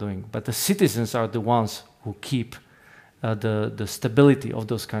doing. But the citizens are the ones who keep the stability of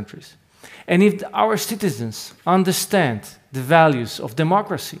those countries. And if our citizens understand the values of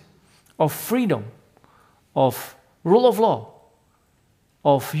democracy, of freedom, of rule of law,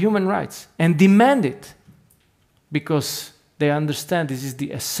 of human rights, and demand it, because they understand this is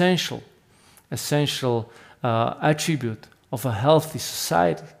the essential attribute of a healthy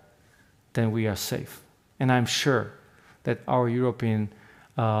society, then we are safe. And I'm sure that our European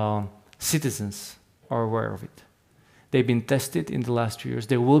citizens are aware of it. They've been tested in the last 2 years.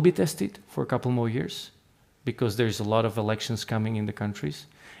 They will be tested for a couple more years because there's a lot of elections coming in the countries.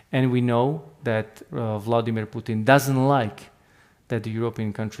 And we know that Vladimir Putin doesn't like that the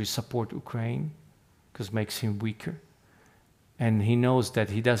European countries support Ukraine because it makes him weaker. And he knows that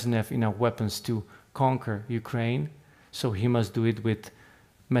he doesn't have enough weapons to conquer Ukraine, so he must do it with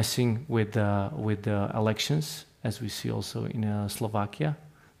messing with the elections, as we see also in Slovakia,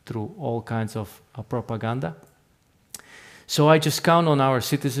 through all kinds of propaganda. So I just count on our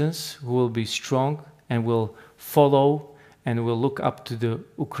citizens who will be strong and will follow and will look up to the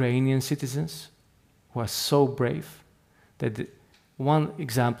Ukrainian citizens who are so brave. One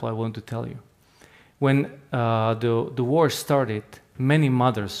example I want to tell you. When the war started, many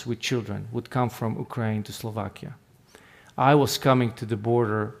mothers with children would come from Ukraine to Slovakia. I was coming to the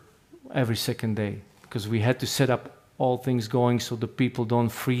border every second day because we had to set up all things going so the people don't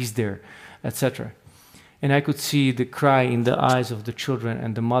freeze there, etc. And I could see the cry in the eyes of the children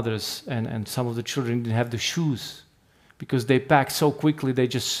and the mothers, and some of the children didn't have the shoes because they packed so quickly they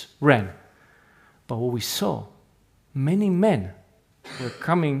just ran. But what we saw, many men were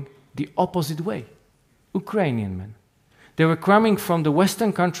coming the opposite way, Ukrainian men. They were coming from the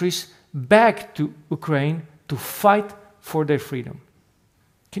Western countries back to Ukraine to fight for their freedom.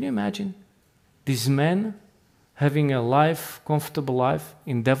 Can you imagine these men having a life, comfortable life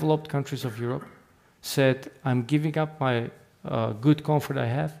in developed countries of Europe? Said, I'm giving up my good comfort I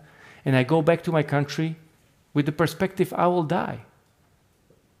have, and I go back to my country with the perspective I will die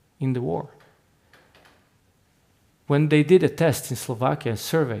in the war. When they did a test in Slovakia, a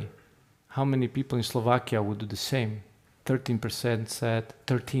survey, how many people in Slovakia would do the same?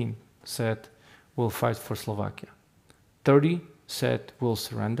 13% said, we'll fight for Slovakia. 30 said, we'll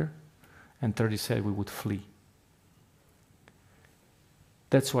surrender, and 30 said, we would flee.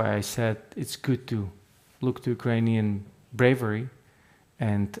 That's why I said it's good to look to Ukrainian bravery,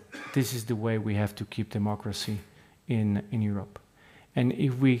 and this is the way we have to keep democracy in Europe. And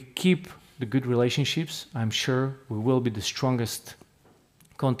if we keep the good relationships, I'm sure we will be the strongest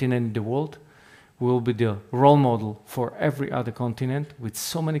continent in the world. We will be the role model for every other continent with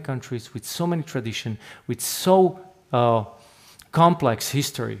so many countries, with so many traditions, with so complex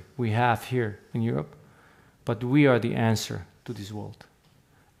history we have here in Europe. But we are the answer to this world.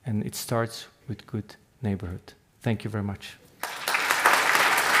 And it starts with good neighborhood. Thank you very much.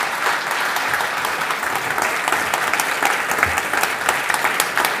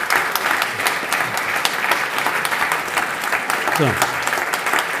 So.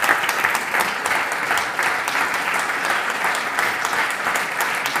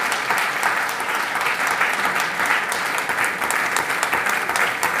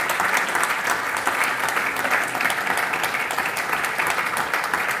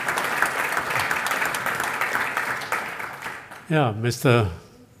 Yeah, Mr.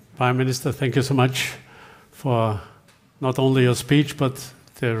 Prime Minister, thank you so much for not only your speech, but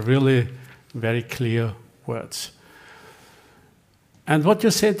the really very clear words. And what you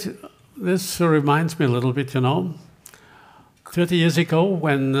said, this reminds me a little bit, 30 years ago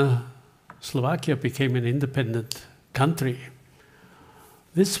when Slovakia became an independent country,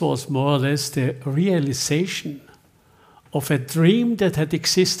 this was more or less the realization of a dream that had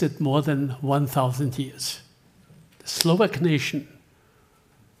existed more than 1,000 years. The Slovak nation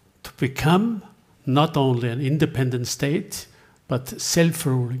to become not only an independent state, but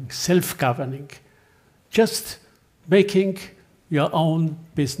self-ruling, self-governing, just making your own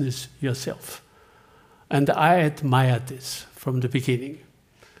business yourself. And I admired this from the beginning.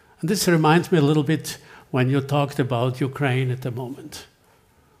 And this reminds me a little bit when you talked about Ukraine at the moment.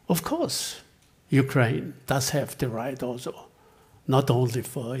 Of course, Ukraine does have the right also, not only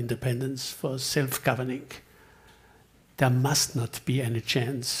for independence, for self-governing. There must not be any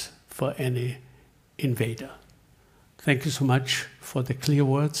chance for any invader. Thank you so much for the clear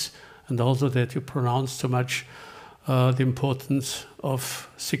words and also that you pronounced so much the importance of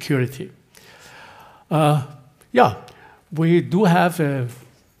security. Yeah, we do have a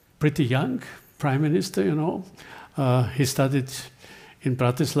pretty young prime minister, He studied in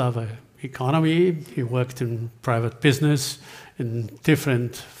Bratislava economy, he worked in private business in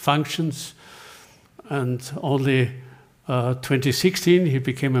different functions, and only 2016 he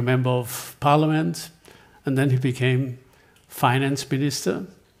became a member of parliament, and then he became finance minister.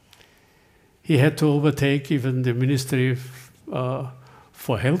 He had to overtake even the ministry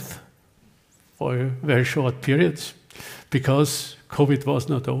for health for a very short period because COVID was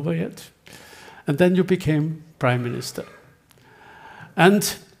not over yet. And then you became prime minister.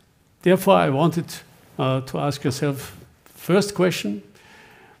 And therefore I wanted to ask yourself, first question,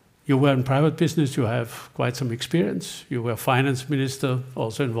 you were in private business, you have quite some experience. You were finance minister,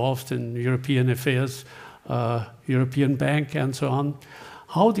 also involved in European affairs, European Bank and so on.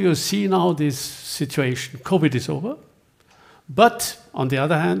 How do you see now this situation? COVID is over, but on the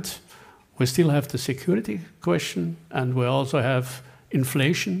other hand, we still have the security question and we also have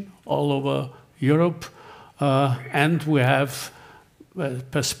inflation all over Europe and we have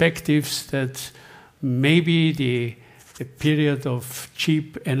perspectives that maybe the period of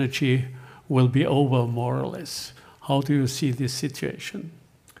cheap energy will be over more or less. How do you see this situation?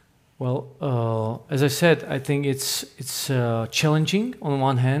 Well, as I said, I think it's challenging on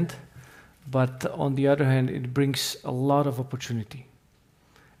one hand, but on the other hand, it brings a lot of opportunity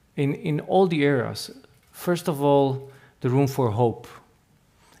in all the areas. First of all, the room for hope.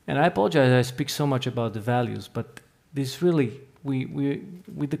 And I apologize, I speak so much about the values, but this really, we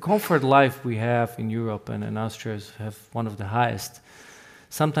with the comfort life we have in Europe and in Austria have one of the highest.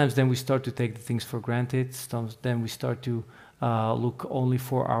 Sometimes then we start to take the things for granted. Sometimes then we start to look only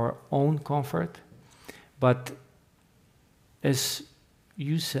for our own comfort. But as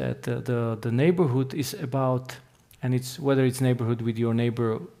you said, the neighborhood is about, and it's whether it's neighborhood with your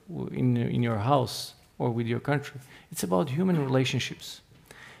neighbor in your house or with your country, it's about human relationships.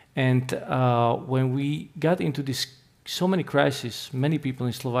 And when we got into this so many crises, many people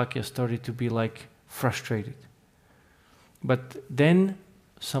in Slovakia started to be like frustrated. But then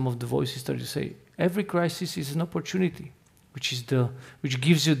some of the voices started to say, every crisis is an opportunity, which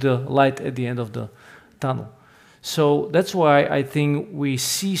gives you the light at the end of the tunnel. So that's why I think we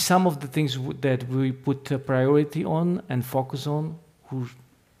see some of the things that we put a priority on and focus on, who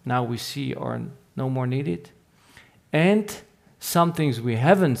now we see are no more needed. And some things we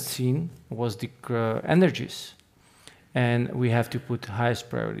haven't seen was the energies. And we have to put highest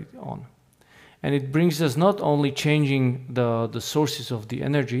priority on. And it brings us not only changing the sources of the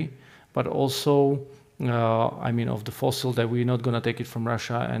energy, but also, of the fossil that we're not going to take it from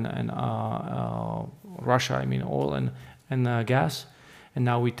Russia and oil and gas. And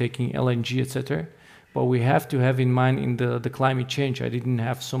now we're taking LNG, etc. But we have to have in mind in the climate change. I didn't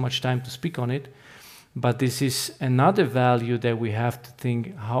have so much time to speak on it, but this is another value that we have to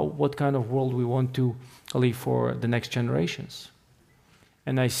think what kind of world we want to leave for the next generations.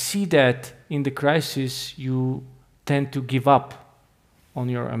 And I see that in the crisis, you tend to give up on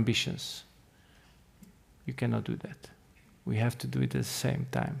your ambitions. You cannot do that. We have to do it at the same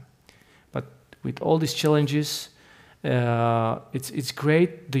time. But with all these challenges, it's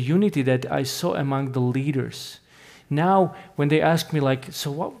great, the unity that I saw among the leaders. Now, when they ask me, like, so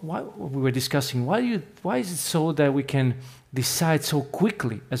what we were discussing, why is it so that we can decide so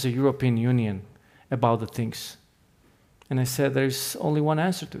quickly as a European Union about the things? And I said, there's only one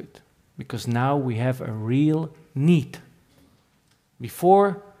answer to it, because now we have a real need.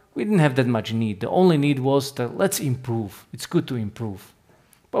 Before, we didn't have that much need. The only need was that let's improve. It's good to improve.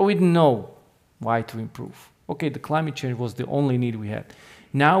 But we didn't know why to improve. Okay, the climate change was the only need we had.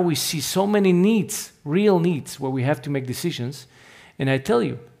 Now we see so many needs, real needs, where we have to make decisions. And I tell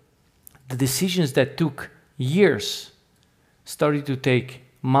you, the decisions that took years started to take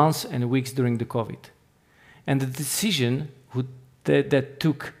months and weeks during the COVID. And the decision that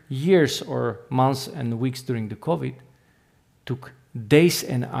took years or months and weeks during the COVID took days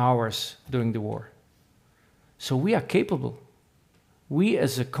and hours during the war. So we are capable. We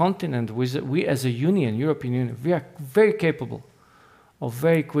as a continent, we as a union, European Union, we are very capable of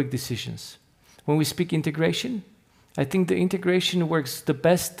very quick decisions. When we speak integration, I think the integration works the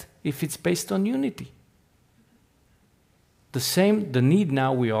best if it's based on unity. The need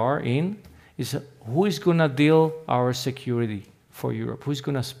now we are in is who is going to deal our security for Europe? Who's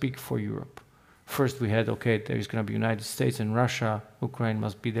going to speak for Europe? First we had, okay, there's going to be United States and Russia, Ukraine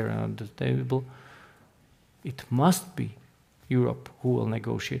must be there on the table. It must be Europe who will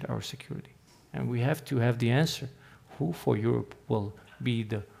negotiate our security. And we have to have the answer. Who for Europe will be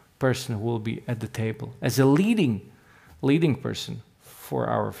the person who will be at the table as a leading person for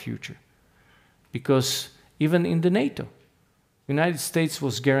our future? Because even in the NATO, United States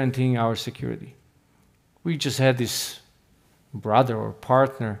was guaranteeing our security. We just had this brother or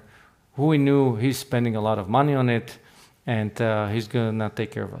partner who we knew he's spending a lot of money on it and he's gonna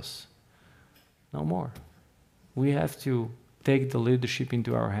take care of us. No more. We have to take the leadership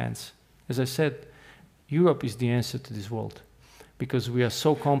into our hands. As I said, Europe is the answer to this world because we are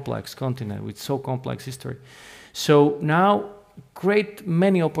so complex continent with so complex history. So now,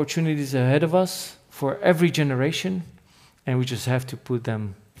 many opportunities ahead of us for every generation, and we just have to put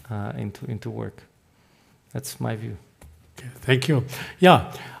them into work. That's my view. Okay, thank you.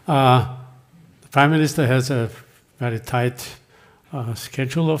 Yeah, the Prime Minister has a very tight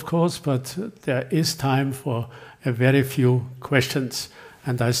schedule, of course, but there is time for a very few questions.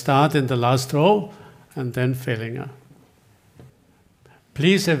 And I start in the last row, and then Fellinger.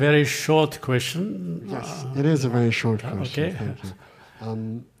 Please, a very short question. Yes, it is a very short question. Okay. Thank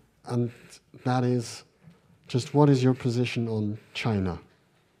you. And that is, just what is your position on China?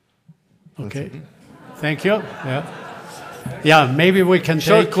 Okay. Thank you. Yeah. Yeah, maybe we can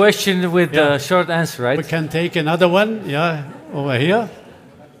short take... question with a short answer, right? We can take another one. Yeah, over here.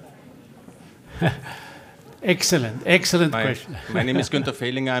 Excellent question. My name is Günther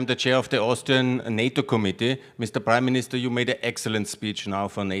Fehlinger. I'm the chair of the Austrian NATO committee. Mr. Prime Minister, you made an excellent speech now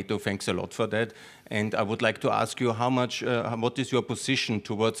for NATO. Thanks a lot for that. And I would like to ask you what is your position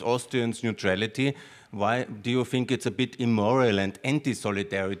towards Austrians' neutrality? Why do you think it's a bit immoral and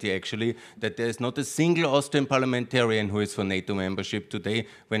anti-solidarity, actually, that there is not a single Austrian parliamentarian who is for NATO membership today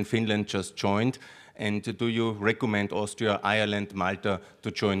when Finland just joined? And do you recommend Austria, Ireland, Malta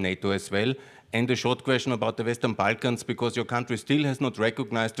to join NATO as well? And a short question about the Western Balkans, because your country still has not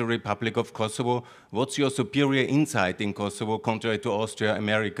recognized the Republic of Kosovo. What's your superior insight in Kosovo, contrary to Austria,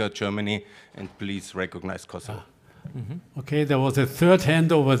 America, Germany? And please recognize Kosovo. Okay, there was a third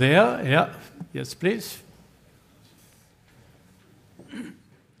hand over there. Yeah, yes, please.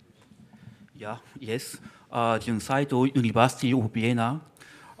 Yeah, yes. Jun Saito, University of Vienna.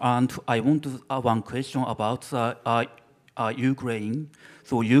 And I want to ask one question about Ukraine.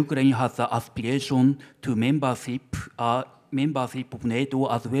 So Ukraine has the aspiration to membership of NATO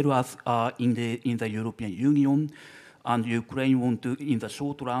as well as in the European Union. And Ukraine want to, in the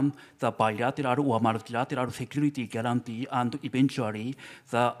short run, the bilateral or multilateral security guarantee and eventually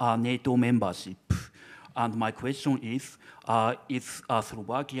the NATO membership. And my question is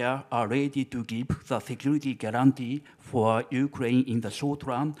Slovakia ready to give the security guarantee for Ukraine in the short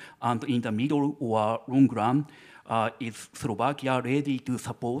run and in the middle or long run? Is Slovakia ready to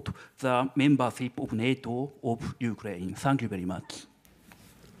support the membership of NATO of Ukraine? Thank you very much.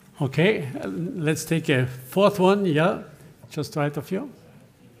 Okay, let's take a fourth one. Yeah, just right of you.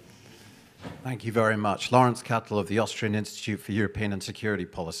 Thank you very much. Lawrence Cattle of the Austrian Institute for European and Security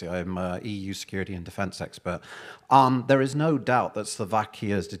Policy. I'm an EU security and defence expert. There is no doubt that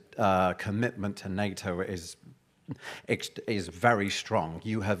Slovakia's commitment to NATO is very strong.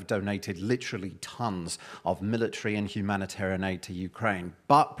 You have donated literally tons of military and humanitarian aid to Ukraine.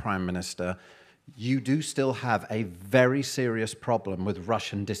 But, Prime Minister, you do still have a very serious problem with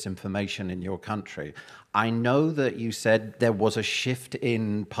Russian disinformation in your country. I know that you said there was a shift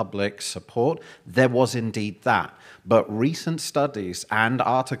in public support. There was indeed that. But recent studies and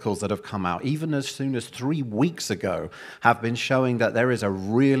articles that have come out, even as soon as 3 weeks ago, have been showing that there is a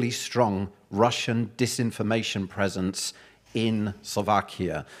really strong Russian disinformation presence in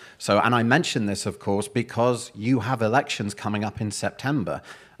Slovakia. So, and I mention this, of course, because you have elections coming up in September.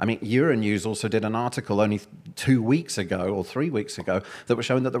 I mean, Euronews also did an article only 2 weeks ago or 3 weeks ago that was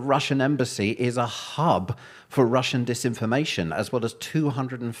showing that the Russian embassy is a hub for Russian disinformation, as well as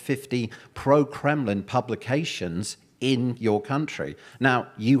 250 pro-Kremlin publications in your country. Now,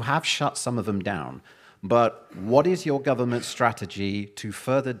 you have shut some of them down, but what is your government's strategy to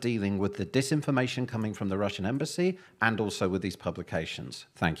further dealing with the disinformation coming from the Russian embassy and also with these publications?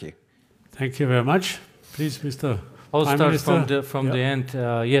 Thank you. Thank you very much. Please, Mr. I'll Prime start Minister. from the end.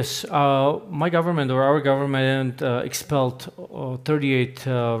 Yes, my government or our government expelled 38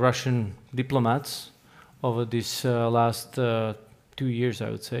 Russian diplomats over this last 2 years, I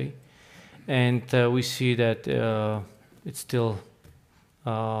would say. And we see that it still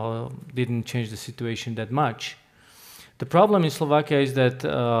didn't change the situation that much. The problem in Slovakia is that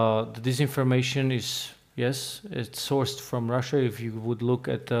the disinformation is, yes, it's sourced from Russia. If you would look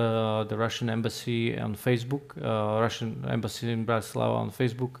at the Russian embassy on Facebook, Russian embassy in Bratislava on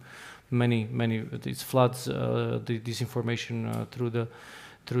Facebook, many it floods the disinformation through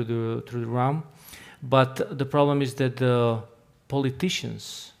the realm. But the problem is that the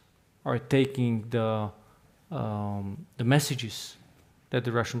politicians are taking the messages that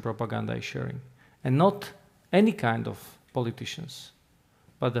the Russian propaganda is sharing, and not any kind of politicians,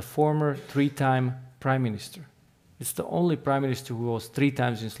 but the former 3-time prime minister. It's the only prime minister who was 3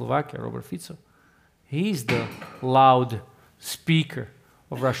 times in Slovakia, Robert Fico. He is the loud speaker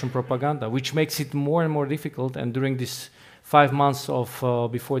of Russian propaganda, which makes it more and more difficult. And during this 5 months of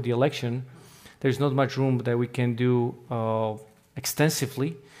before the election, there's not much room that we can do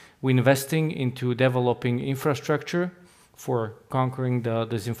extensively. We're investing into developing infrastructure for conquering the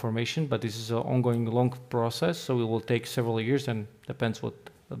disinformation, but this is an ongoing long process, so it will take several years and depends what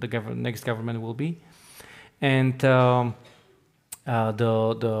the next government will be. And the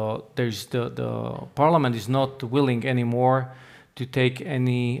parliament is not willing anymore to take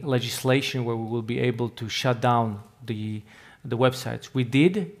any legislation where we will be able to shut down the websites. We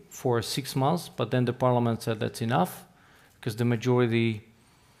did for 6 months, but then the parliament said that's enough because the majority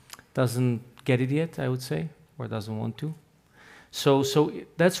doesn't get it yet, I would say, or doesn't want to. So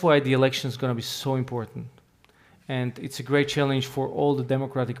that's why the election is going to be so important. And it's a great challenge for all the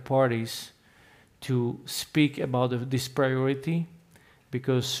democratic parties to speak about this priority,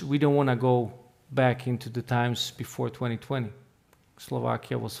 because we don't want to go back into the times before 2020.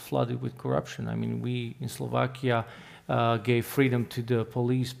 Slovakia was flooded with corruption. I mean, we in Slovakia gave freedom to the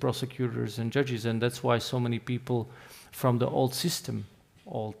police, prosecutors, and judges, and that's why so many people from the old system,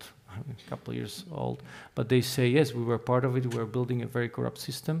 a couple of years old, but they say, yes, we were part of it, we were building a very corrupt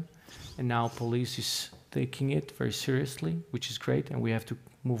system, and now police is taking it very seriously, which is great, and we have to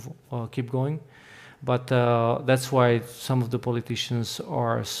keep going. But that's why some of the politicians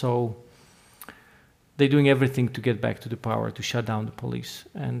are they're doing everything to get back to the power, to shut down the police,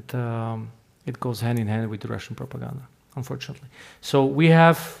 and it goes hand in hand with the Russian propaganda, unfortunately. So we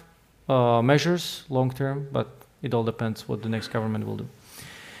have measures long-term, but it all depends what the next government will do.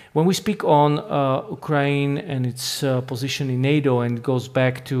 When we speak on Ukraine and its position in NATO, and it goes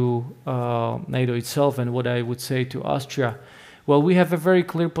back to NATO itself and what I would say to Austria, well, we have a very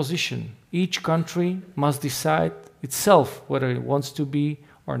clear position. Each country must decide itself whether it wants to be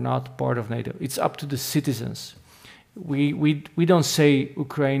or not part of NATO. It's up to the citizens. We don't say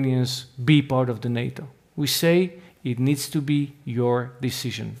Ukrainians be part of the NATO. We say it needs to be your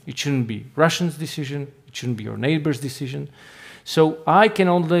decision. It shouldn't be Russians' decision. It shouldn't be your neighbor's decision. So I can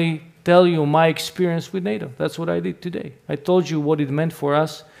only tell you my experience with NATO. That's what I did today. I told you what it meant for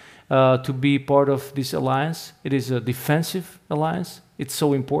us to be part of this alliance. It is a defensive alliance. It's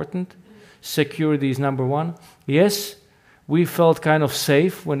so important. Security is number one. Yes, we felt kind of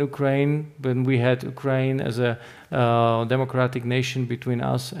safe when we had Ukraine as a democratic nation between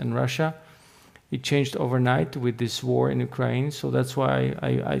us and Russia. It changed overnight with this war in Ukraine. So that's why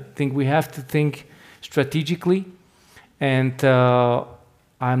I think we have to think strategically. And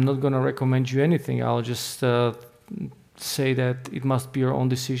I'm not going to recommend you anything. I'll just say that it must be your own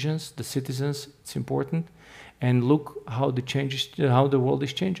decisions, the citizens. It's important, and look how the world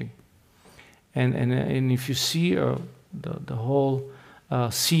is changing. And if you see the whole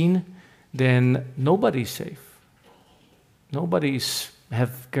scene, then nobody is safe. Nobody is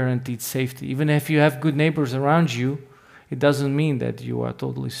have guaranteed safety. Even if you have good neighbors around you, it doesn't mean that you are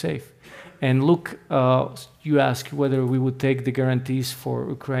totally safe. And look, you ask whether we would take the guarantees for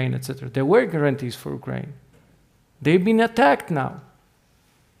Ukraine, etc. There were guarantees for Ukraine. They've been attacked now.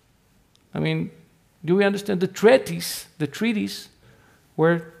 I mean, do we understand? The treaties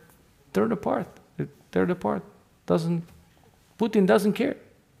were torn apart. Putin doesn't care.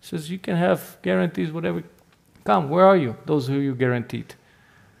 He says you can have guarantees, whatever. Come, where are you? Those who you guaranteed.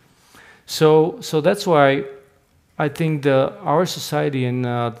 So that's why I think our society in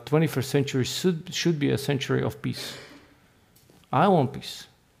the 21st century should be a century of peace. I want peace.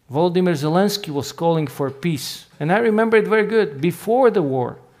 Volodymyr Zelensky was calling for peace. And I remember it very good. Before the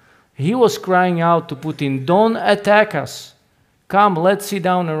war, he was crying out to Putin, don't attack us. Come, let's sit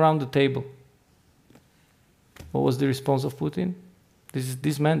down around the table. What was the response of Putin?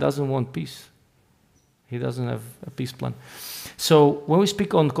 This man doesn't want peace. He doesn't have a peace plan. So when we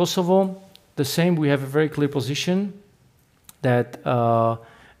speak on Kosovo, the same, we have a very clear position that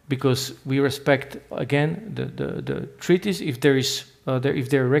because we respect, again, the treaties, if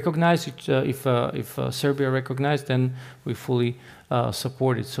they're recognized, if Serbia recognized, then we fully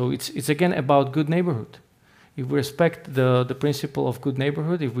support it. So it's again about good neighborhood. If we respect the principle of good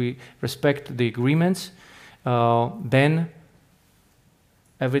neighborhood, if we respect the agreements, then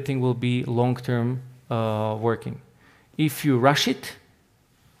everything will be long-term working. If you rush it,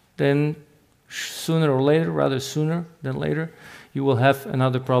 then sooner or later, rather sooner than later, you will have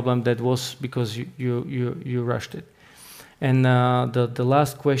another problem that was because you rushed it. And the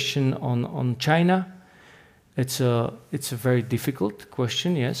last question on China, it's a very difficult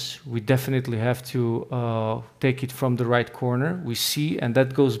question, yes. We definitely have to take it from the right corner. We see, and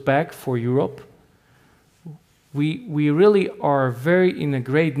that goes back for Europe. We really are very in a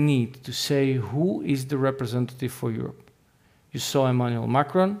great need to say who is the representative for Europe. You saw Emmanuel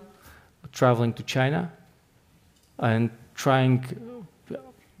Macron traveling to China and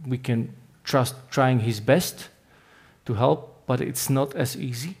we can trust trying his best to help, but it's not as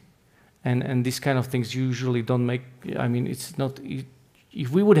easy. And these kind of things usually don't make, I mean, it's not,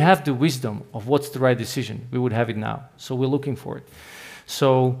 if we would have the wisdom of what's the right decision, we would have it now. So we're looking for it.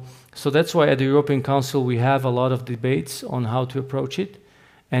 So that's why at the European Council we have a lot of debates on how to approach it.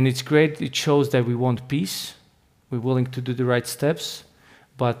 And it's great, it shows that we want peace, we're willing to do the right steps,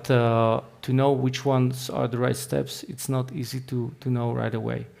 but to know which ones are the right steps, it's not easy to know right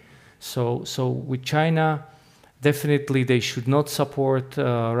away. So with China, definitely they should not support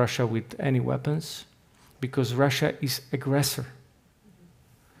Russia with any weapons, because Russia is aggressor.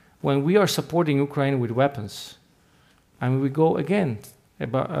 When we are supporting Ukraine with weapons, I mean, we go again,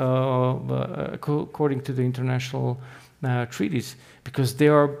 according to the international treaties, because they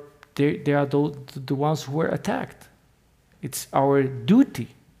are the ones who were attacked. It's our duty,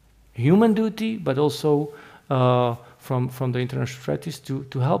 human duty, but also from the international treaties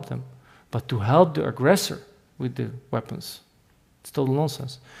to help them. But to help the aggressor with the weapons, it's total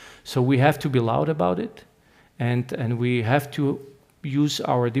nonsense. So we have to be loud about it, and we have to use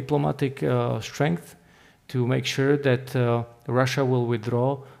our diplomatic strength to make sure that Russia will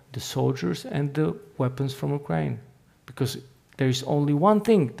withdraw the soldiers and the weapons from Ukraine. Because there is only one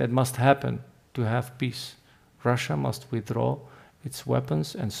thing that must happen to have peace. Russia must withdraw its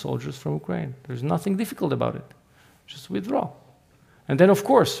weapons and soldiers from Ukraine. There's nothing difficult about it. Just withdraw. And then, of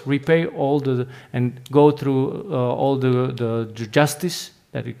course, repay and go through all the justice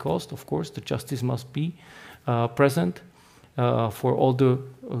that it cost. Of course, the justice must be present for all the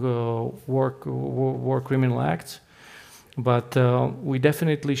war criminal acts. But we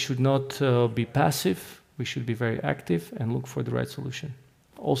definitely should not be passive. We should be very active and look for the right solution.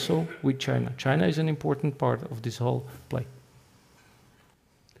 Also with China. China is an important part of this whole play.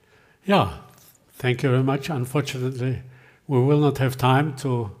 Yeah, thank you very much. Unfortunately, we will not have time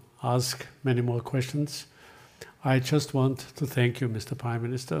to ask many more questions. I just want to thank you, Mr. Prime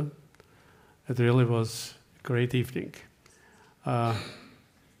Minister. It really was a great evening.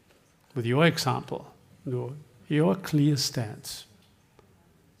 With your example, your clear stance.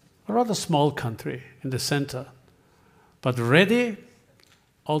 A rather small country in the center, but ready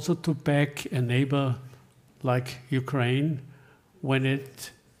also to back a neighbor like Ukraine when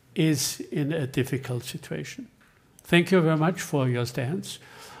it is in a difficult situation. Thank you very much for your stance.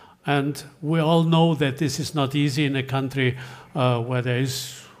 And we all know that this is not easy in a country where there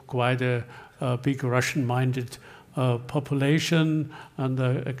is quite a big Russian-minded population and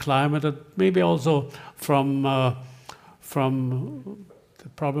a climate, and maybe also from the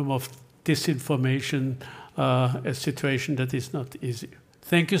problem of disinformation, a situation that is not easy.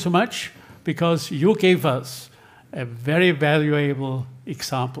 Thank you so much, because you gave us a very valuable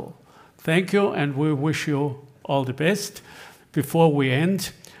example. Thank you, and we wish you all the best. Before we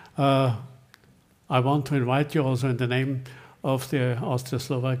end, I want to invite you also in the name of the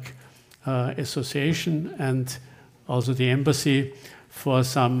Austro-Slovak Association and also the embassy for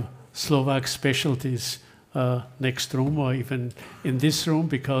some Slovak specialties next room or even in this room,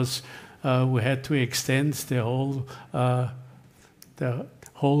 because we had to extend the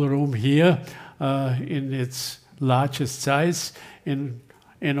whole room here in its largest size in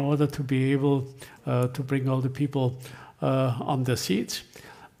order to be able to bring all the people on the seats.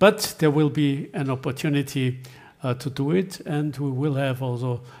 But there will be an opportunity to do it, and we will have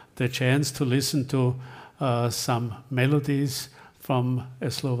also the chance to listen to some melodies from a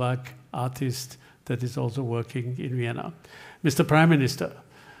Slovak artist that is also working in Vienna. Mr. Prime Minister,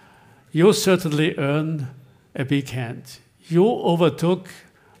 you certainly earn a big hand. You overtook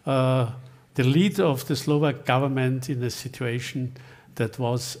the lead of the Slovak government in a situation that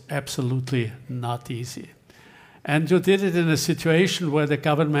was absolutely not easy. And you did it in a situation where the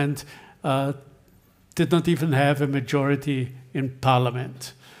government did not even have a majority in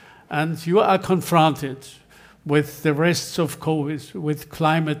parliament. And you are confronted with the risks of COVID, with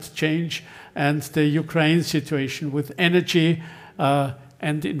climate change and the Ukraine situation, with energy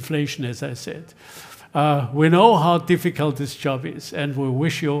and inflation, as I said. We know how difficult this job is, and we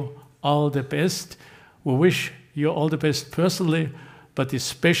wish you all the best. We wish you all the best personally, but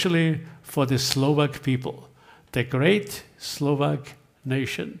especially for the Slovak people, the great Slovak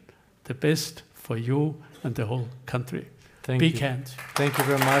nation. The best for you and the whole country. Big hand. Thank you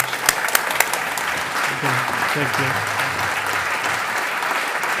very much. Thank you.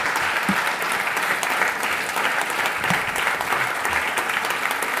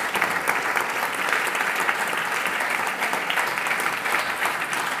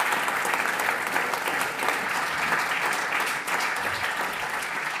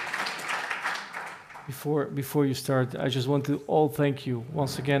 Before you start, I just want to all thank you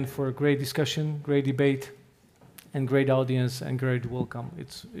once again for a great discussion, great debate, and great audience and great welcome.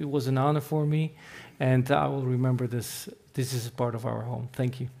 It was an honor for me, and I will remember this. This is a part of our home.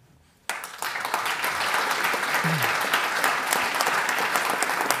 Thank you.